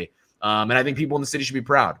day. And I think people in the city should be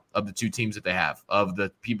proud of the two teams that they have, of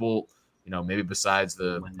the people maybe besides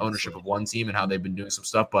the ownership of one team and how they've been doing some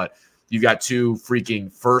stuff. But you got two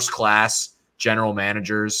freaking first-class general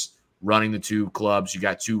managers running the two clubs. You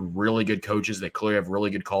got two really good coaches that clearly have really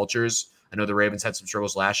good cultures. I know the Ravens had some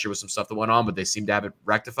struggles last year with some stuff that went on, but they seem to have it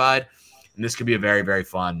rectified. And this could be a very, very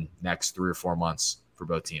fun next 3 or 4 months for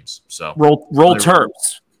both teams. So roll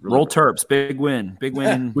Terps. Roll Terps. Big win. The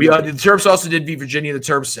Terps also did beat Virginia. The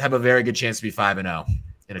Terps have a very good chance to be 5-0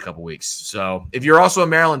 in a couple weeks. So if you're also a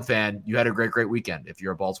Maryland fan, you had a great weekend. If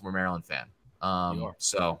you're a Baltimore, Maryland fan.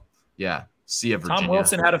 So yeah, see ya, Virginia. Tom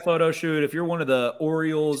Wilson had a photo shoot. If you're one of the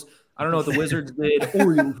Orioles, I don't know what the Wizards did.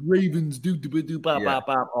 Orioles, Ravens,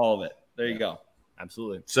 bop, all of it. There you go.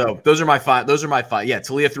 Absolutely. So those are my five. Yeah,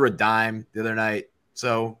 Talia threw a dime the other night.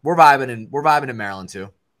 So we're vibing in Maryland too.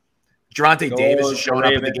 Geronte Davis is showing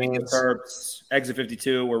up at the games. Terps, Exit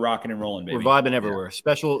 52. We're rocking and rolling, baby. We're vibing everywhere.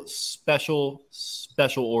 Yeah.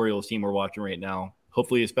 Special Orioles team we're watching right now.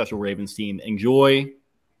 Hopefully a special Ravens team. Enjoy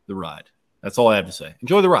the ride. That's all I have to say.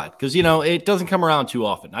 Enjoy the ride because it doesn't come around too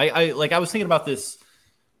often. I was thinking about this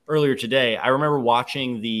earlier today. I remember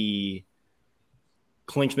watching the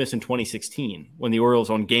clinch miss in 2016 when the Orioles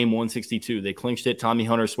on game 162, they clinched it. Tommy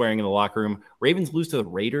Hunter swearing in the locker room. Ravens lose to the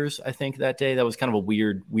Raiders, I think, that day. That was kind of a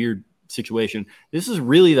weird situation. This is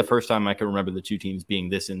really the first time I can remember the two teams being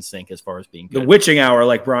this in sync as far as being good. The witching hour,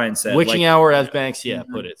 like Brian said. Witching hour, as Banks,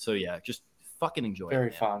 put it. So, yeah, just fucking enjoy it.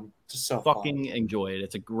 Very fun. Just so fucking enjoy it.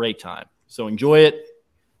 It's a great time. So enjoy it.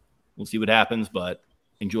 We'll see what happens, but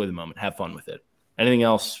enjoy the moment. Have fun with it. Anything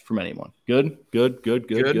else from anyone? Good.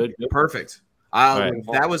 Perfect. Right.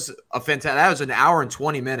 That was that was an hour and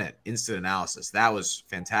 20-minute instant analysis. That was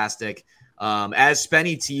fantastic. As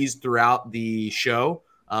Spenny teased throughout the show,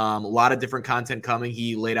 a lot of different content coming.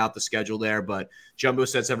 He laid out the schedule there, but Jumbo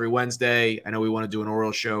sets every Wednesday. I know we want to do an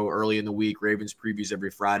Orioles show early in the week. Ravens previews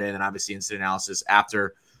every Friday, and then obviously instant analysis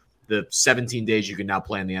after the 17 days you can now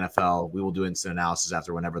play in the NFL. We will do instant analysis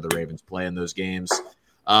after whenever the Ravens play in those games.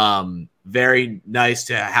 Very nice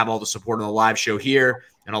to have all the support on the live show here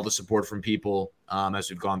and all the support from people as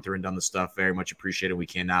we've gone through and done the stuff. Very much appreciated. We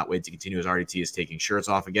cannot wait to continue as RDT is taking shirts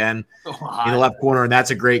off again in the left corner, and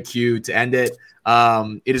that's a great cue to end it.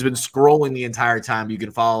 It has been scrolling the entire time. You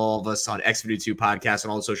can follow all of us on X52 Podcast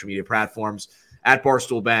on all the social media platforms, at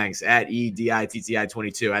Barstool Banks, at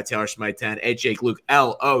EDITTI22, at Taylor Smite 10, at Jake Luke,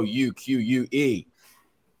 LOUQUE.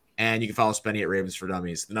 And you can follow Spenny at Ravens for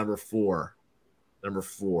Dummies, the number four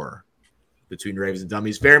between Ravens and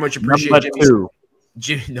Dummies. Very much appreciate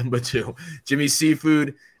number two, Jimmy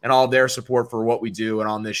Seafood and all their support for what we do and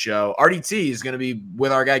on this show. RDT is going to be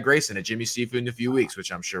with our guy Grayson at Jimmy Seafood in a few weeks,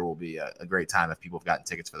 which I'm sure will be a great time if people have gotten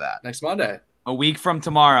tickets for that. Next Monday. A week from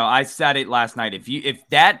tomorrow. I said it last night.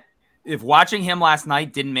 If watching him last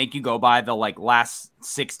night didn't make you go buy the last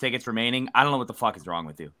 6 tickets remaining, I don't know what the fuck is wrong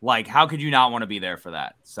with you. How could you not want to be there for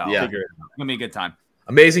that? So yeah, it's gonna be a good time.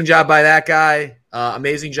 Amazing job by that guy.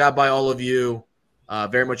 Amazing job by all of you.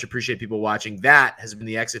 Very much appreciate people watching. That has been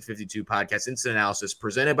the Exit 52 Podcast Instant Analysis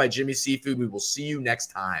presented by Jimmy Seafood. We will see you next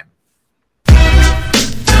time.